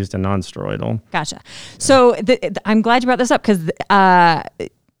used a non-steroidal. Gotcha. So I'm glad you brought this up because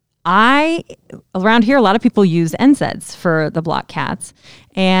around here, a lot of people use NSAIDs for the block cats,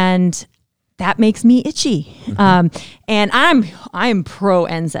 and that makes me itchy. And I'm pro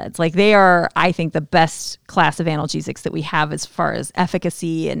NSAIDs. Like they are, I think, the best class of analgesics that we have as far as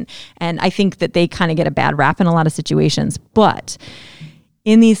efficacy, and I think that they kind of get a bad rap in a lot of situations. But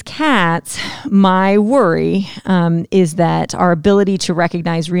in these cats, my worry is that our ability to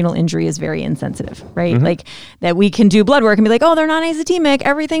recognize renal injury is very insensitive, right? Mm-hmm. Like that we can do blood work and be like, oh, they're not isotemic,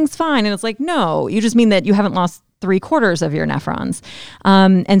 everything's fine. And it's like, no, you just mean that you haven't lost 3/4 of your nephrons.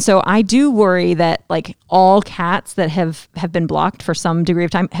 And so I do worry that like all cats that have been blocked for some degree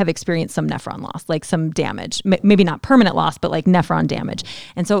of time have experienced some nephron loss, like some damage, maybe not permanent loss, but like nephron damage.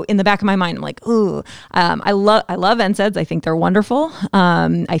 And so in the back of my mind, I'm like, ooh, I love NSAIDs. I think they're wonderful.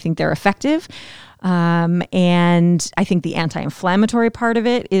 I think they're effective. And I think the anti-inflammatory part of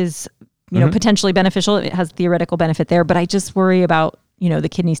it is, you know, potentially beneficial. It has theoretical benefit there, but I just worry about, you know, the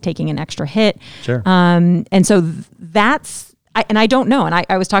kidneys taking an extra hit. Sure. And so I don't know. And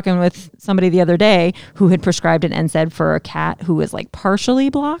I was talking with somebody the other day who had prescribed an NSAID for a cat who was like partially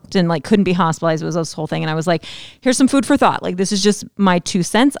blocked and like couldn't be hospitalized. It was this whole thing. And I was like, here's some food for thought. Like, this is just my 2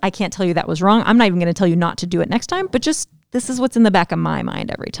 cents. I can't tell you that was wrong. I'm not even going to tell you not to do it next time, but just, this is what's in the back of my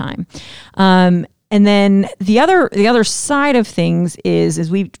mind every time. And then the other side of things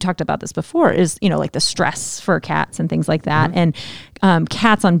is we talked about this before, is, you know, like the stress for cats and things like that. And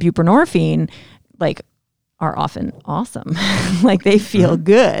cats on buprenorphine, like, are often awesome. Like they feel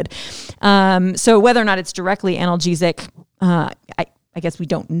good. So whether or not it's directly analgesic, I guess we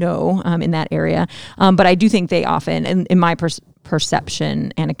don't know in that area. But I do think they often, in my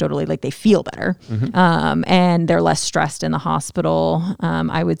perception, anecdotally, like they feel better. And they're less stressed in the hospital,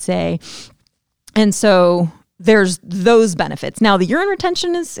 I would say. And so there's those benefits. Now, the urine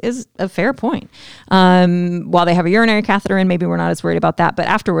retention is a fair point. While they have a urinary catheter in, maybe we're not as worried about that, but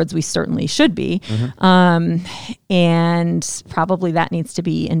afterwards we certainly should be. And probably that needs to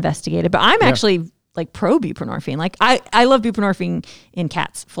be investigated. But I'm actually like pro buprenorphine. Like I love buprenorphine in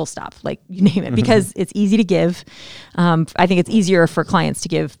cats, full stop, like you name it, because it's easy to give. I think it's easier for clients to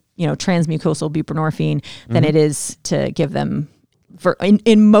give, you know, transmucosal buprenorphine than it is to give them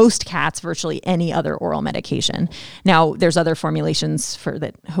in most cats, virtually any other oral medication. Now, there's other formulations for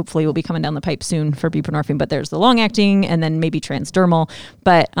that hopefully will be coming down the pipe soon for buprenorphine, but there's the long-acting and then maybe transdermal,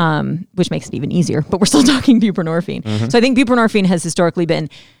 but which makes it even easier. But we're still talking buprenorphine. So I think buprenorphine has historically been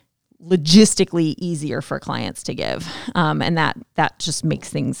logistically easier for clients to give. And that just makes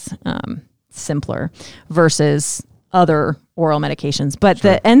things simpler versus other oral medications. But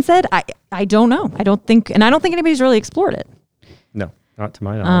the NSAID, I don't know. I don't think anybody's really explored it. No, not to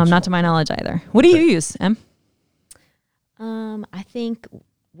my knowledge. Not to my knowledge either. What do you use, Em? I think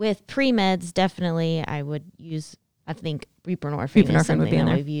with pre-meds, definitely I would use, I think buprenorphine is something would be in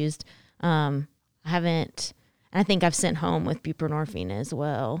that there. we've used. I think I've sent home with buprenorphine as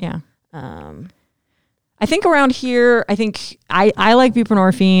well. Yeah. I think around here, I like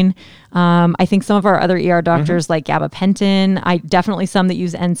buprenorphine. I think some of our other ER doctors like gabapentin. I definitely some that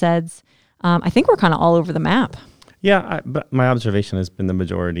use NSAIDs. I think we're kind of all over the map. Yeah, but my observation has been the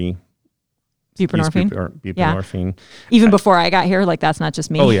majority Buprenorphine. Buprenorphine. Even before I got here, like that's not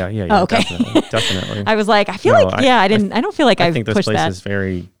just me. Oh yeah. Oh, okay. Definitely. I was like, I feel like I don't feel like I I've think this pushed place that. is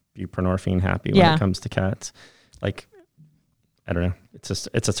very buprenorphine happy when it comes to cats. Like, I don't know.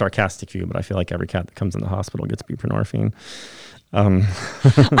 It's a sarcastic view, but I feel like every cat that comes in the hospital gets buprenorphine. I don't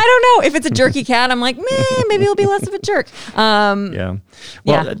know if it's a jerky cat. I'm like, maybe it'll be less of a jerk. Yeah.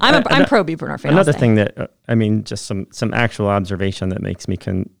 Well, I'm pro buprenorphine. Another thing that just some actual observation that makes me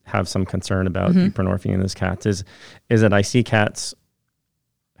have some concern about buprenorphine in those cats is that I see cats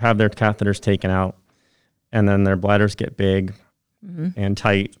have their catheters taken out, and then their bladders get big and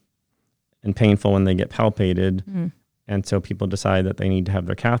tight and painful when they get palpated. And so people decide that they need to have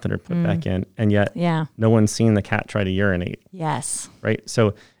their catheter put back in. And yet no one's seen the cat try to urinate. Yes. Right.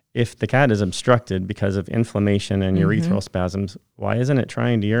 So if the cat is obstructed because of inflammation and urethral spasms, why isn't it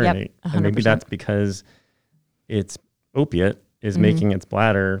trying to urinate? Yep, and maybe that's because its opiate is making its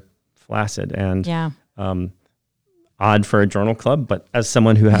bladder flaccid. And odd for a journal club, but as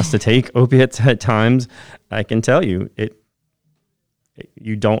someone who has to take opiates at times, I can tell you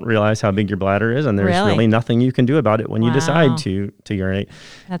you don't realize how big your bladder is, and there's really nothing you can do about it when you decide to urinate.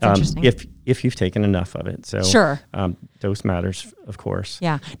 That's interesting. If you've taken enough of it. So sure. Dose matters, of course.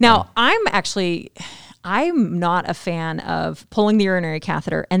 Yeah. Now I'm not a fan of pulling the urinary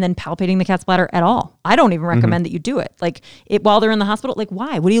catheter and then palpating the cat's bladder at all. I don't even recommend that you do it. Like while they're in the hospital, like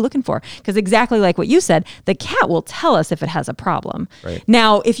why? What are you looking for? Because exactly like what you said, the cat will tell us if it has a problem. Right.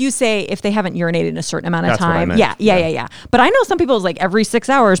 Now, if you say if they haven't urinated in a certain amount of That's what I time, meant. yeah. But I know some people is like every 6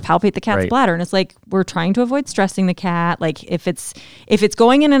 hours palpate the cat's bladder, and it's like we're trying to avoid stressing the cat. Like if it's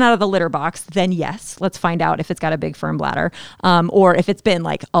going in and out of the litter box, then yes, let's find out if it's got a big firm bladder, or if it's been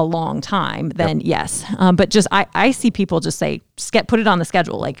like a long time, then yes. But just I see people just say put it on the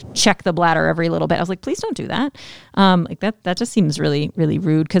schedule, like check the bladder every little bit. I was like, please don't do that. Like that just seems really, really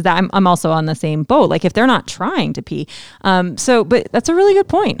rude, because I'm also on the same boat. Like if they're not trying to pee. But that's a really good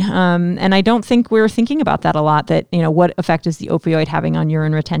point. And I don't think we're thinking about that a lot, that, what effect is the opioid having on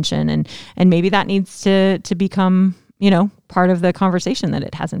urine retention? And maybe that needs to become, part of the conversation that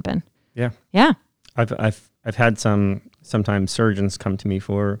it hasn't been. Yeah. Yeah. I've had sometimes surgeons come to me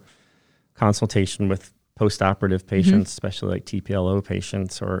for consultation with post-operative patients, especially like TPLO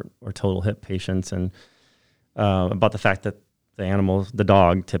patients or total hip patients, and about the fact that the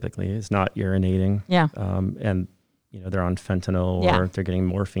dog typically is not urinating. Yeah. And they're on fentanyl or they're getting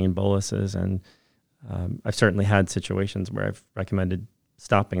morphine boluses, and I've certainly had situations where I've recommended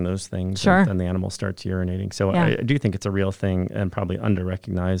stopping those things. Sure. And the animal starts urinating. So I do think it's a real thing and probably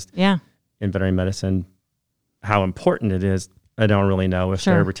under-recognized in veterinary medicine. How important it is, I don't really know. If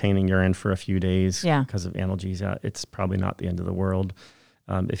they're retaining urine for a few days because of analgesia, it's probably not the end of the world.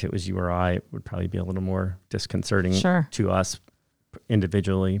 If it was you or I, it would probably be a little more disconcerting to us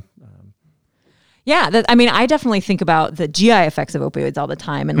individually. I definitely think about the GI effects of opioids all the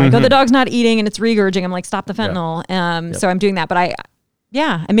time, and like, the dog's not eating and it's regurging. I'm like, stop the fentanyl. So I'm doing that, but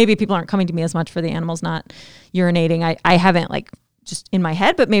and maybe people aren't coming to me as much for the animals not urinating. I haven't just in my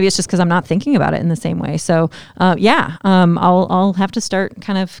head, but maybe it's just because I'm not thinking about it in the same way. So I'll have to start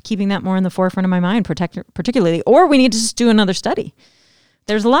kind of keeping that more in the forefront of my mind, particularly, or we need to just do another study.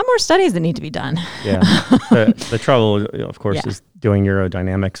 There's a lot more studies that need to be done. Yeah. The trouble, of course, is doing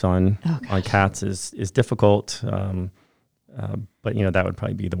urodynamics on cats is difficult. But that would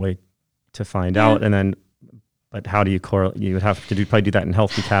probably be the way to find out. And then, but how do you correlate? You would have to probably do that in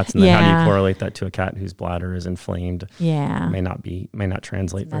healthy cats, and then how do you correlate that to a cat whose bladder is inflamed? Yeah, may not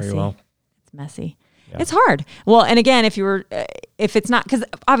translate very well. It's messy. It's hard. Well, and again, if it's not, because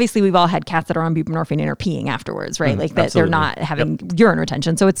obviously we've all had cats that are on buprenorphine and are peeing afterwards, right? Like that absolutely. they're not having urine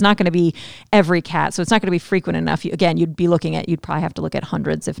retention. So it's not going to be every cat. So it's not going to be frequent enough. You'd probably have to look at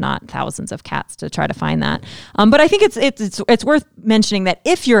hundreds, if not thousands of cats to try to find that. But I think it's worth mentioning that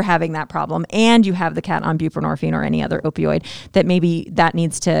if you're having that problem and you have the cat on buprenorphine or any other opioid, that maybe that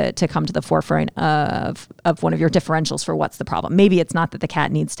needs to come to the forefront of one of your differentials for what's the problem. Maybe it's not that the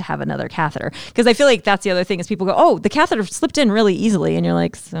cat needs to have another catheter, because I feel like that's the other thing is people go, oh, the catheter slipped in really easily, and you're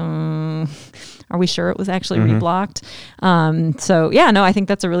like, so are we sure it was actually reblocked? I think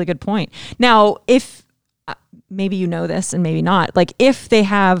that's a really good point. Now, if maybe you know this and maybe not, like if they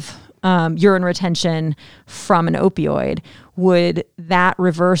have urine retention from an opioid, would that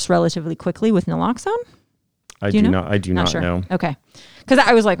reverse relatively quickly with naloxone? I do not know. Okay. Because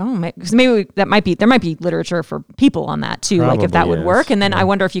I was like, because maybe there might be literature for people on that too, Probably like if that would is. work. And then I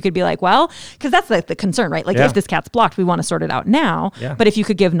wonder if you could be like, well, because that's the concern, right? Like if this cat's blocked, we want to sort it out now. Yeah. But if you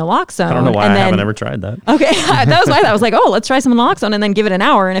could give naloxone, I don't know why I haven't ever tried that. Okay, that was why I was like, oh, let's try some naloxone and then give it an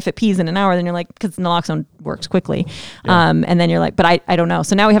hour. And if it pees in an hour, then you're like, because naloxone works quickly. And then you're like, but I don't know.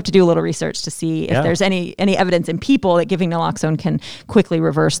 So now we have to do a little research to see if there's any evidence in people that giving naloxone can quickly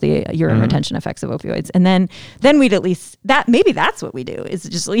reverse the urine retention effects of opioids. And then we'd at least maybe that's what we do, is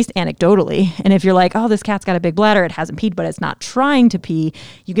just at least anecdotally. And if you're like, oh, this cat's got a big bladder, it hasn't peed, but it's not trying to pee,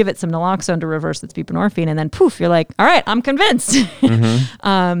 you give it some naloxone to reverse its buprenorphine, and then poof, you're like, all right, I'm convinced.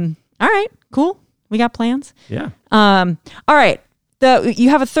 All right, cool. We got plans. Yeah. All right. You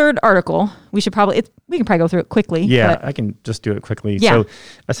have a third article. We can probably go through it quickly. Yeah, but I can just do it quickly. Yeah. So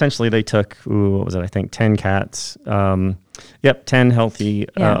essentially they took, what was it? I think 10 cats. 10 healthy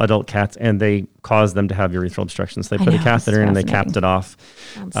adult cats, and they caused them to have urethral obstruction. So they put a catheter in and they capped it off.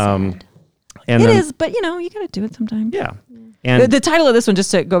 Sounds sad. And It then, is, but you got to do it sometimes. Yeah. And The title of this one, just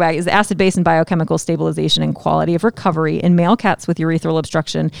to go back, is Acid Base and Biochemical Stabilization and Quality of Recovery in Male Cats with Urethral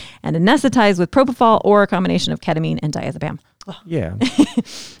Obstruction and Anesthetized with Propofol or a combination of ketamine and diazepam. yeah.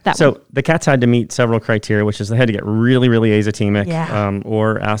 That So one. the cats had to meet several criteria, which is they had to get really, really azotemic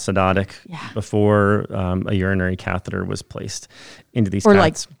or acidotic before a urinary catheter was placed into these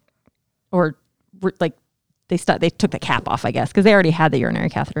cats. They took the cap off, I guess, because they already had the urinary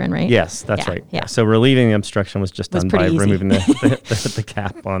catheter in, right? Yes, that's right. Yeah. So relieving the obstruction was just done by pretty easy. removing the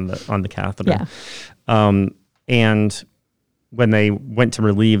cap on the catheter. Yeah. And when they went to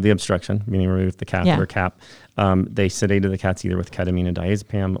relieve the obstruction, meaning remove the catheter cap, they sedated the cats either with ketamine and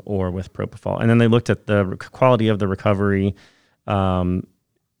diazepam or with propofol. And then they looked at the quality of the recovery,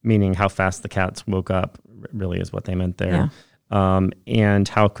 meaning how fast the cats woke up, really is what they meant there, and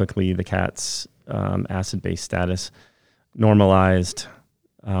how quickly the cats' acid-base status normalized,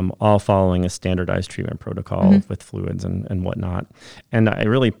 all following a standardized treatment protocol with fluids and whatnot. And I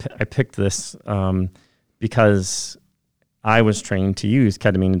picked this because I was trained to use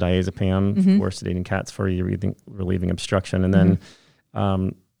ketamine and diazepam for sedating cats for relieving obstruction. And then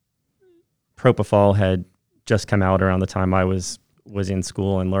propofol had just come out around the time I was in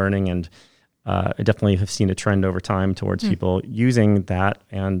school and learning. And I definitely have seen a trend over time towards people using that,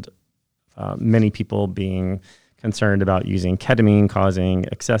 and many people being concerned about using ketamine causing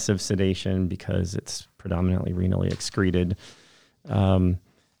excessive sedation because it's predominantly renally excreted. And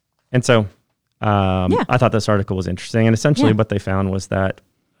so I thought this article was interesting. And essentially what they found was that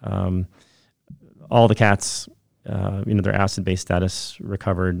all the cats, their acid-base status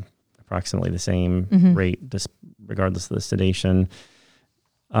recovered approximately the same rate, just regardless of the sedation.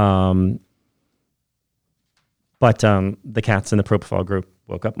 But the cats in the propofol group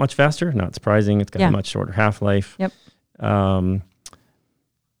woke up much faster. Not surprising. It's got a much shorter half-life. Yep.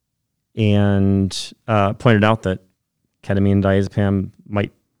 And pointed out that ketamine and diazepam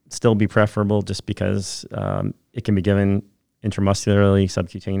might still be preferable just because it can be given intramuscularly,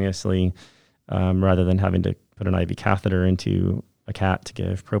 subcutaneously, rather than having to put an IV catheter into a cat to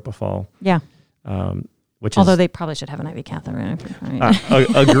give propofol. Yeah. Although they probably should have an IV catheter.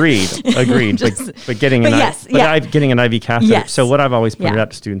 Agreed. But getting an IV catheter. Yes. So what I've always pointed out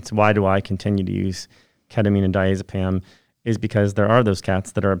to students, why do I continue to use ketamine and diazepam, is because there are those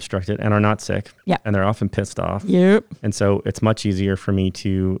cats that are obstructed and are not sick, and they're often pissed off. Yep. And so it's much easier for me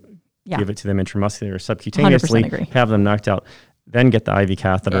to give it to them intramuscular or subcutaneously, have them knocked out, then get the IV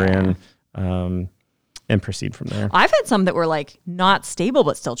catheter in, and proceed from there. I've had some that were like not stable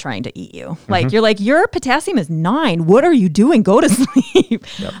but still trying to eat you. Like you're like, your potassium is 9. What are you doing? Go to sleep.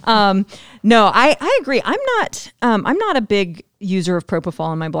 Yep. No, I agree. I'm not a big user of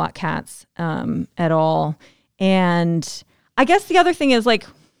propofol in my black cats at all. And I guess the other thing is, like,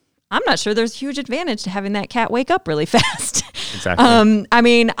 I'm not sure there's huge advantage to having that cat wake up really fast. Exactly. I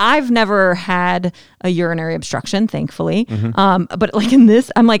mean, I've never had a urinary obstruction, thankfully. Mm-hmm. But like in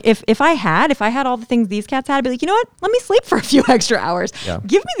this, I'm like, if I had all the things these cats had, I'd be like, you know what? Let me sleep for a few extra hours. Yeah.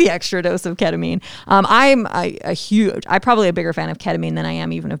 Give me the extra dose of ketamine. I'm I'm probably a bigger fan of ketamine than I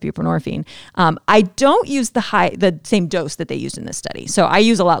am even of buprenorphine. I don't use the same dose that they used in this study. So I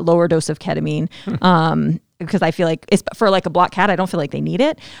use a lot lower dose of ketamine. Because I feel like it's for like a block cat, I don't feel like they need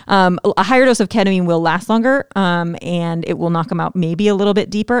it. A higher dose of ketamine will last longer, and it will knock them out maybe a little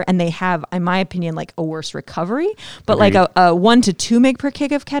bit deeper. And they have, in my opinion, like a worse recovery. But Agreed. like a 1 to 2 mg per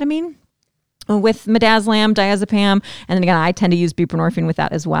kg of ketamine with midazolam, diazepam, and then again, I tend to use buprenorphine with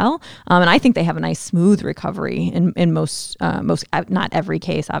that as well. And I think they have a nice smooth recovery in most, not every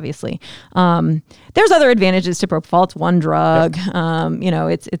case, obviously. There's other advantages to propofol. It's one drug.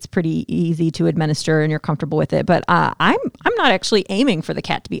 Yep. It's pretty easy to administer, and you're comfortable with it. But I'm not actually aiming for the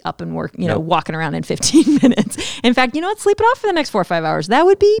cat to be up and walking around in 15 minutes. In fact, you know what? Sleep it off for the next 4 or 5 hours. That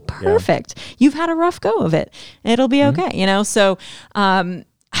would be perfect. Yeah. You've had a rough go of it. It'll be okay. So.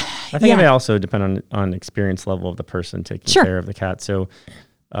 I think it may also depend on experience level of the person taking care of the cat. So,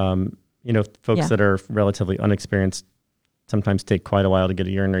 folks that are relatively unexperienced sometimes take quite a while to get a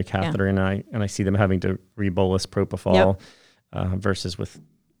urinary catheter, and I see them having to rebolus propofol versus with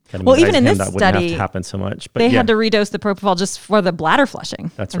ketamine. Well, even in this that study, wouldn't have to happen so much. But they had to redose the propofol just for the bladder flushing.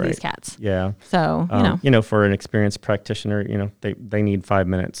 That's of right. These cats. Yeah. So for an experienced practitioner, they need 5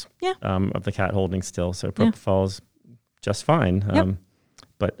 minutes. Of the cat holding still. So propofol is just fine.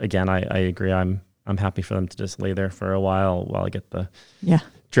 But again, I agree. I'm happy for them to just lay there for a while I get the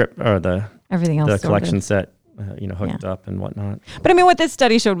drip or the everything else the collection set hooked up and whatnot. But I mean, what this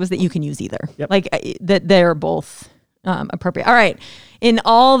study showed was that you can use either. Yep. Like that they're both appropriate. All right. In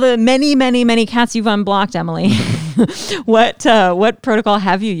all the many, many, many cats you've unblocked, Emily, what protocol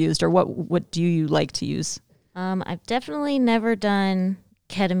have you used, or what do you like to use? I've definitely never done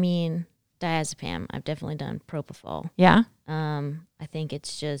ketamine, diazepam. I've definitely done propofol. Yeah. I think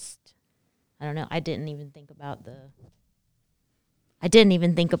it's just, I don't know. I didn't even think about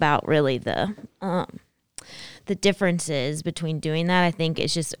really the differences between doing that. I think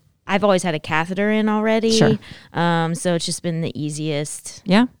it's just, I've always had a catheter in already. Sure. So it's just been the easiest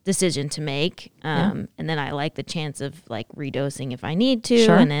decision to make. And then I like the chance of like redosing if I need to.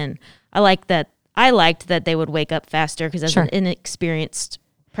 Sure. And then I liked that they would wake up faster, because as an inexperienced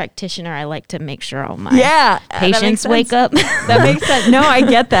practitioner, I like to make sure all my patients wake up. That makes sense. No, I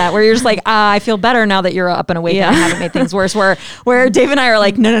get that. Where you're just like, I feel better now that you're up and awake and I haven't made things worse. Where Dave and I are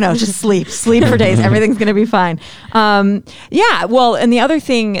like, no, just sleep for days. Everything's going to be fine. Well, and the other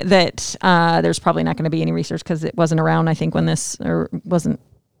thing that there's probably not going to be any research because it wasn't around, I think, when this, or wasn't.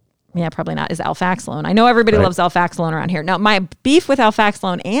 Yeah, probably not, is alfaxolone. I know everybody loves alfaxolone around here. Now, my beef with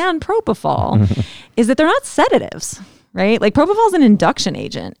alfaxolone and propofol is that they're not sedatives. Right? Like propofol is an induction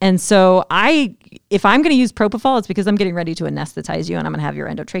agent. And so if I'm going to use propofol, it's because I'm getting ready to anesthetize you and I'm going to have your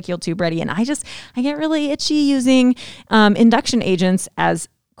endotracheal tube ready. And I get really itchy using induction agents as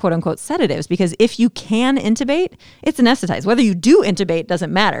quote unquote sedatives, because if you can intubate, it's anesthetized. Whether you do intubate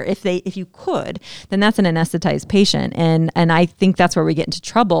doesn't matter. If you could, then that's an anesthetized patient. And I think that's where we get into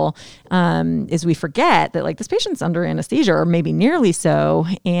trouble, is we forget that like this patient's under anesthesia, or maybe nearly so,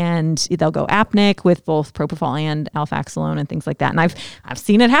 and they'll go apneic with both propofol and alfaxolone and things like that. And I've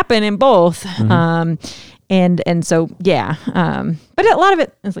seen it happen in both. And so but a lot of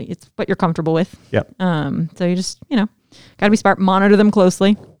it is like, it's what you're comfortable with. Yep. So you just got to be smart, monitor them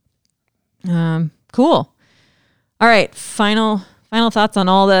closely. Cool. All right. Final thoughts on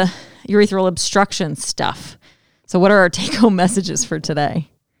all the urethral obstruction stuff. So what are our take-home messages for today?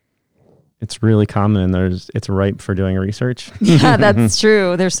 It's really common, and it's ripe for doing research. Yeah, that's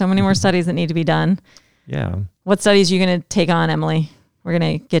true. There's so many more studies that need to be done. Yeah. What studies are you going to take on, Emily? We're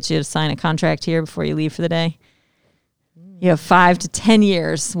going to get you to sign a contract here before you leave for the day. You have 5 to 10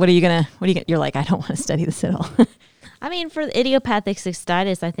 years. You're like, I don't want to study this at all. I mean, for the idiopathic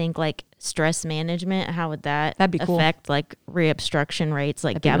cystitis, I think like stress management, how would that'd be cool. Affect like reobstruction rates,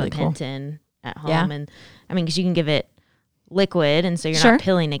 like gabapentin really cool. At home? Yeah. And I mean, because you can give it liquid, and so you're not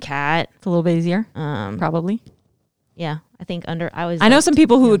pilling a cat. It's a little bit easier, probably. Yeah, I think I know some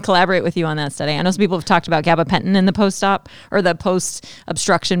people who would collaborate with you on that study. I know some people have talked about gabapentin in the post-op or the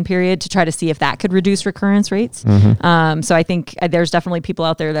post-obstruction period to try to see if that could reduce recurrence rates. Mm-hmm. So I think there's definitely people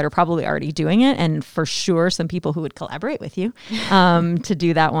out there that are probably already doing it, and for sure some people who would collaborate with you to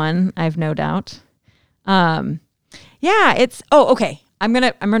do that one. I have no doubt. Okay. I'm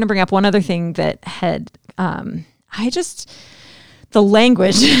gonna bring up one other thing that had the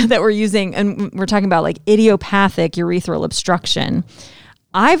language that we're using, and we're talking about like idiopathic urethral obstruction.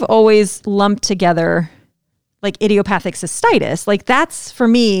 I've always lumped together like idiopathic cystitis, like that's for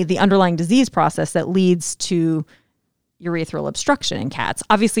me the underlying disease process that leads to urethral obstruction in cats.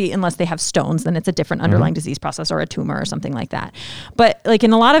 Obviously, unless they have stones, then it's a different underlying disease process or a tumor or something like that. But like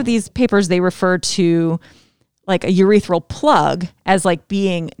in a lot of these papers, they refer to like a urethral plug as like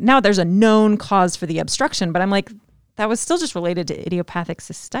being, now there's a known cause for the obstruction, but I'm like, that was still just related to idiopathic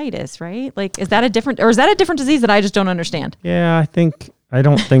cystitis, right? Like, is that a different disease that I just don't understand? Yeah, I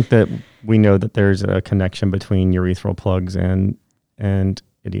don't think that we know that there's a connection between urethral plugs and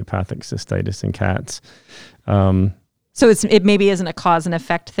idiopathic cystitis in cats. So it maybe isn't a cause and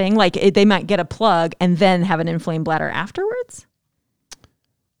effect thing. Like they might get a plug and then have an inflamed bladder afterwards?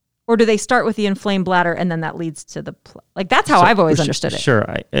 Or do they start with the inflamed bladder and then that leads to the plug? Like that's how I've always understood it. Sure.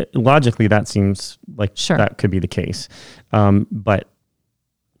 Logically, that seems like that could be the case. But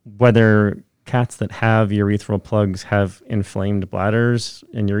whether cats that have urethral plugs have inflamed bladders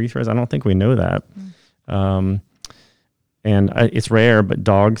and urethras, I don't think we know that. And it's rare, but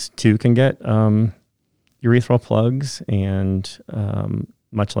dogs too can get urethral plugs, and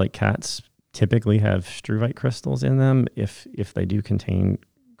much like cats typically have struvite crystals in them if they do contain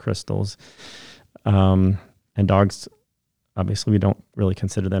crystals. And dogs, obviously we don't really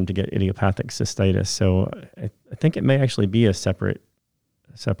consider them to get idiopathic cystitis. So I think it may actually be a separate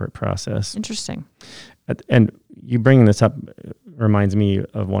process. Interesting. And you bringing this up reminds me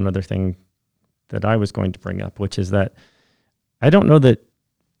of one other thing that I was going to bring up, which is that I don't know that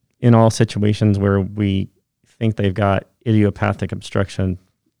in all situations where we think they've got idiopathic obstruction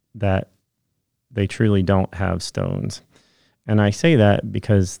that they truly don't have stones. And I say that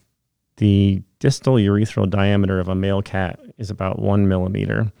because the distal urethral diameter of a male cat is about 1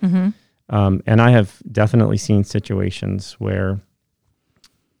 millimeter. And I have definitely seen situations where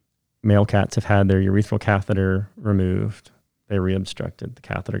male cats have had their urethral catheter removed. They reobstructed. The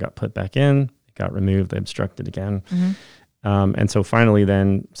catheter got put back in, it got removed, they obstructed again. And so finally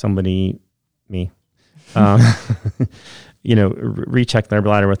then me, rechecked their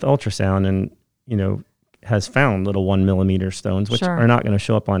bladder with ultrasound and, has found little 1 millimeter stones, which are not going to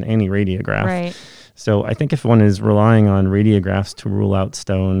show up on any radiograph. Right. So I think if one is relying on radiographs to rule out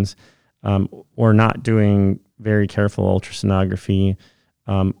stones, or not doing very careful ultrasonography,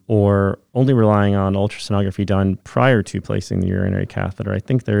 or only relying on ultrasonography done prior to placing the urinary catheter, I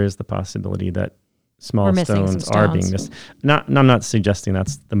think there is the possibility that small stones are being missed. I'm not suggesting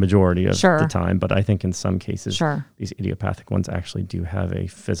that's the majority of the time, but I think in some cases, these idiopathic ones actually do have a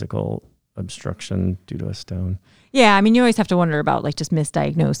physical obstruction due to a stone. Yeah, I mean, you always have to wonder about like just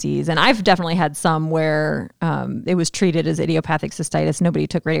misdiagnoses. And I've definitely had some where it was treated as idiopathic cystitis. Nobody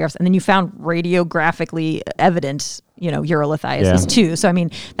took radiographs. And then you found radiographically evident, urolithiasis too. So, I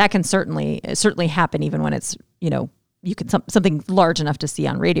mean, that can certainly happen even when it's, you could something large enough to see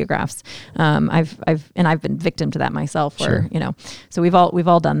on radiographs. I've been victim to that myself where, so we've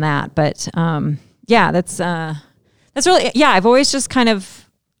all done that. But that's really, I've always just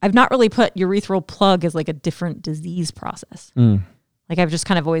I've not really put urethral plug as like a different disease process. Like I've just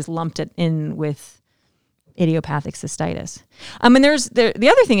kind of always lumped it in with idiopathic cystitis. And there's the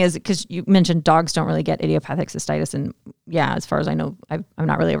other thing is, because you mentioned dogs don't really get idiopathic cystitis, and as far as I know, I've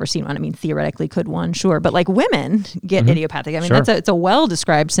not really ever seen one. I mean, theoretically could one, sure, but like women get idiopathic. I mean, it's a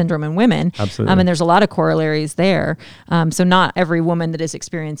well-described syndrome in women. Absolutely. And there's a lot of corollaries there. So not every woman that is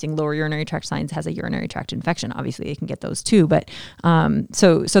experiencing lower urinary tract signs has a urinary tract infection. Obviously, they can get those too, but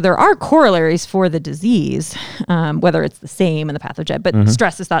so there are corollaries for the disease, whether it's the same in the pathogen, but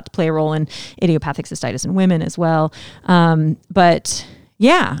stress is thought to play a role in idiopathic cystitis in women as well. But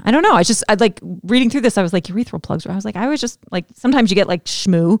yeah, I don't know. I like reading through this. I was like, urethral plugs. I was just like, sometimes you get like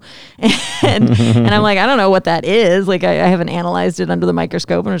shmoo and I'm like, I don't know what that is. Like I haven't analyzed it under the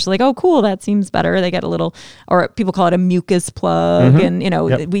microscope, and it's like, oh, cool. That seems better. They get a little, or people call it a mucus plug. And,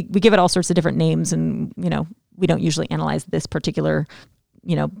 we give it all sorts of different names, and, we don't usually analyze this particular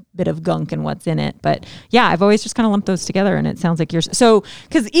bit of gunk and what's in it. But yeah, I've always just kind of lumped those together, and it sounds like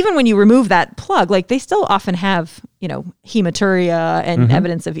because even when you remove that plug, like they still often have, hematuria and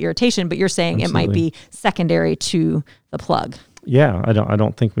evidence of irritation, but you're saying it might be secondary to the plug. Yeah. I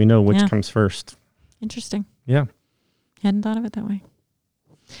don't think we know which comes first. Interesting. Yeah. Hadn't thought of it that way.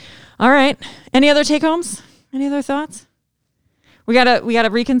 All right. Any other take homes? Any other thoughts? We gotta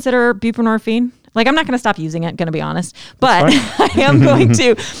reconsider buprenorphine. Like, I'm not going to stop using it, going to be honest, but I am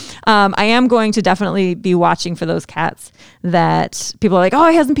going to definitely be watching for those cats that people are like, oh,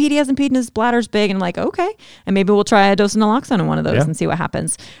 he hasn't peed and his bladder's big. And I'm like, okay. And maybe we'll try a dose of naloxone in one of those and see what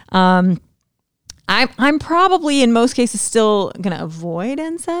happens. I'm probably in most cases still going to avoid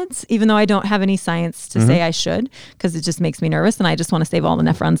NSAIDs, even though I don't have any science to say I should, because it just makes me nervous and I just want to save all the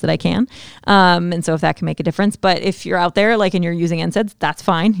nephrons that I can. And so if that can make a difference, but if you're out there like and you're using NSAIDs, that's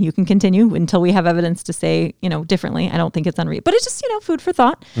fine. You can continue until we have evidence to say, differently. I don't think it's unreasonable, but it's just, food for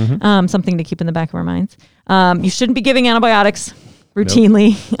thought, something to keep in the back of our minds. You shouldn't be giving antibiotics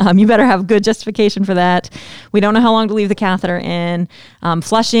routinely. Nope. You better have good justification for that. We don't know how long to leave the catheter in.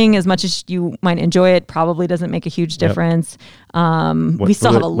 Flushing, as much as you might enjoy it, probably doesn't make a huge difference. We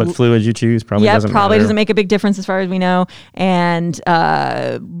still have what fluid you choose probably doesn't make a big difference as far as we know. And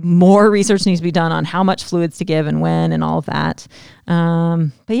more research needs to be done on how much fluids to give and when and all of that.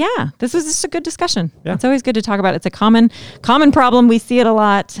 But yeah, this was just a good discussion. Yeah. It's always good to talk about. It's a common problem. We see it a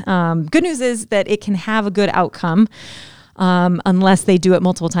lot. Good news is that it can have a good outcome. Unless they do it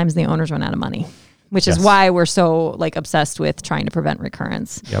multiple times and the owners run out of money, which is why we're so obsessed with trying to prevent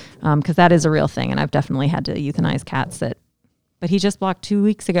recurrence. Yep. Because that is a real thing. And I've definitely had to euthanize cats but he just blocked 2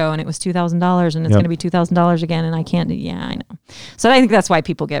 weeks ago and it was $2,000 and it's going to be $2,000 again. And I can't I know. So I think that's why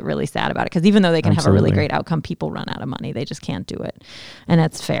people get really sad about it. Because even though they can have a really great outcome, people run out of money. They just can't do it. And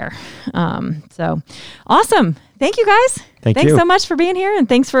that's fair. So awesome. Thank you guys. Thanks so much for being here. And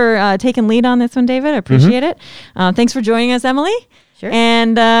thanks for taking lead on this one, David. I appreciate it. Thanks for joining us, Emily. Sure.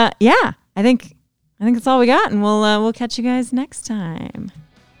 And I think that's all we got. And we'll catch you guys next time.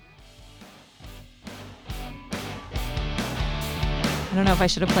 I don't know if I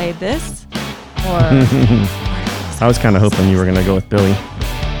should have played this or... I was kind of hoping you were going to go with Billy.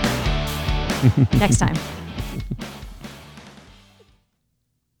 Next time.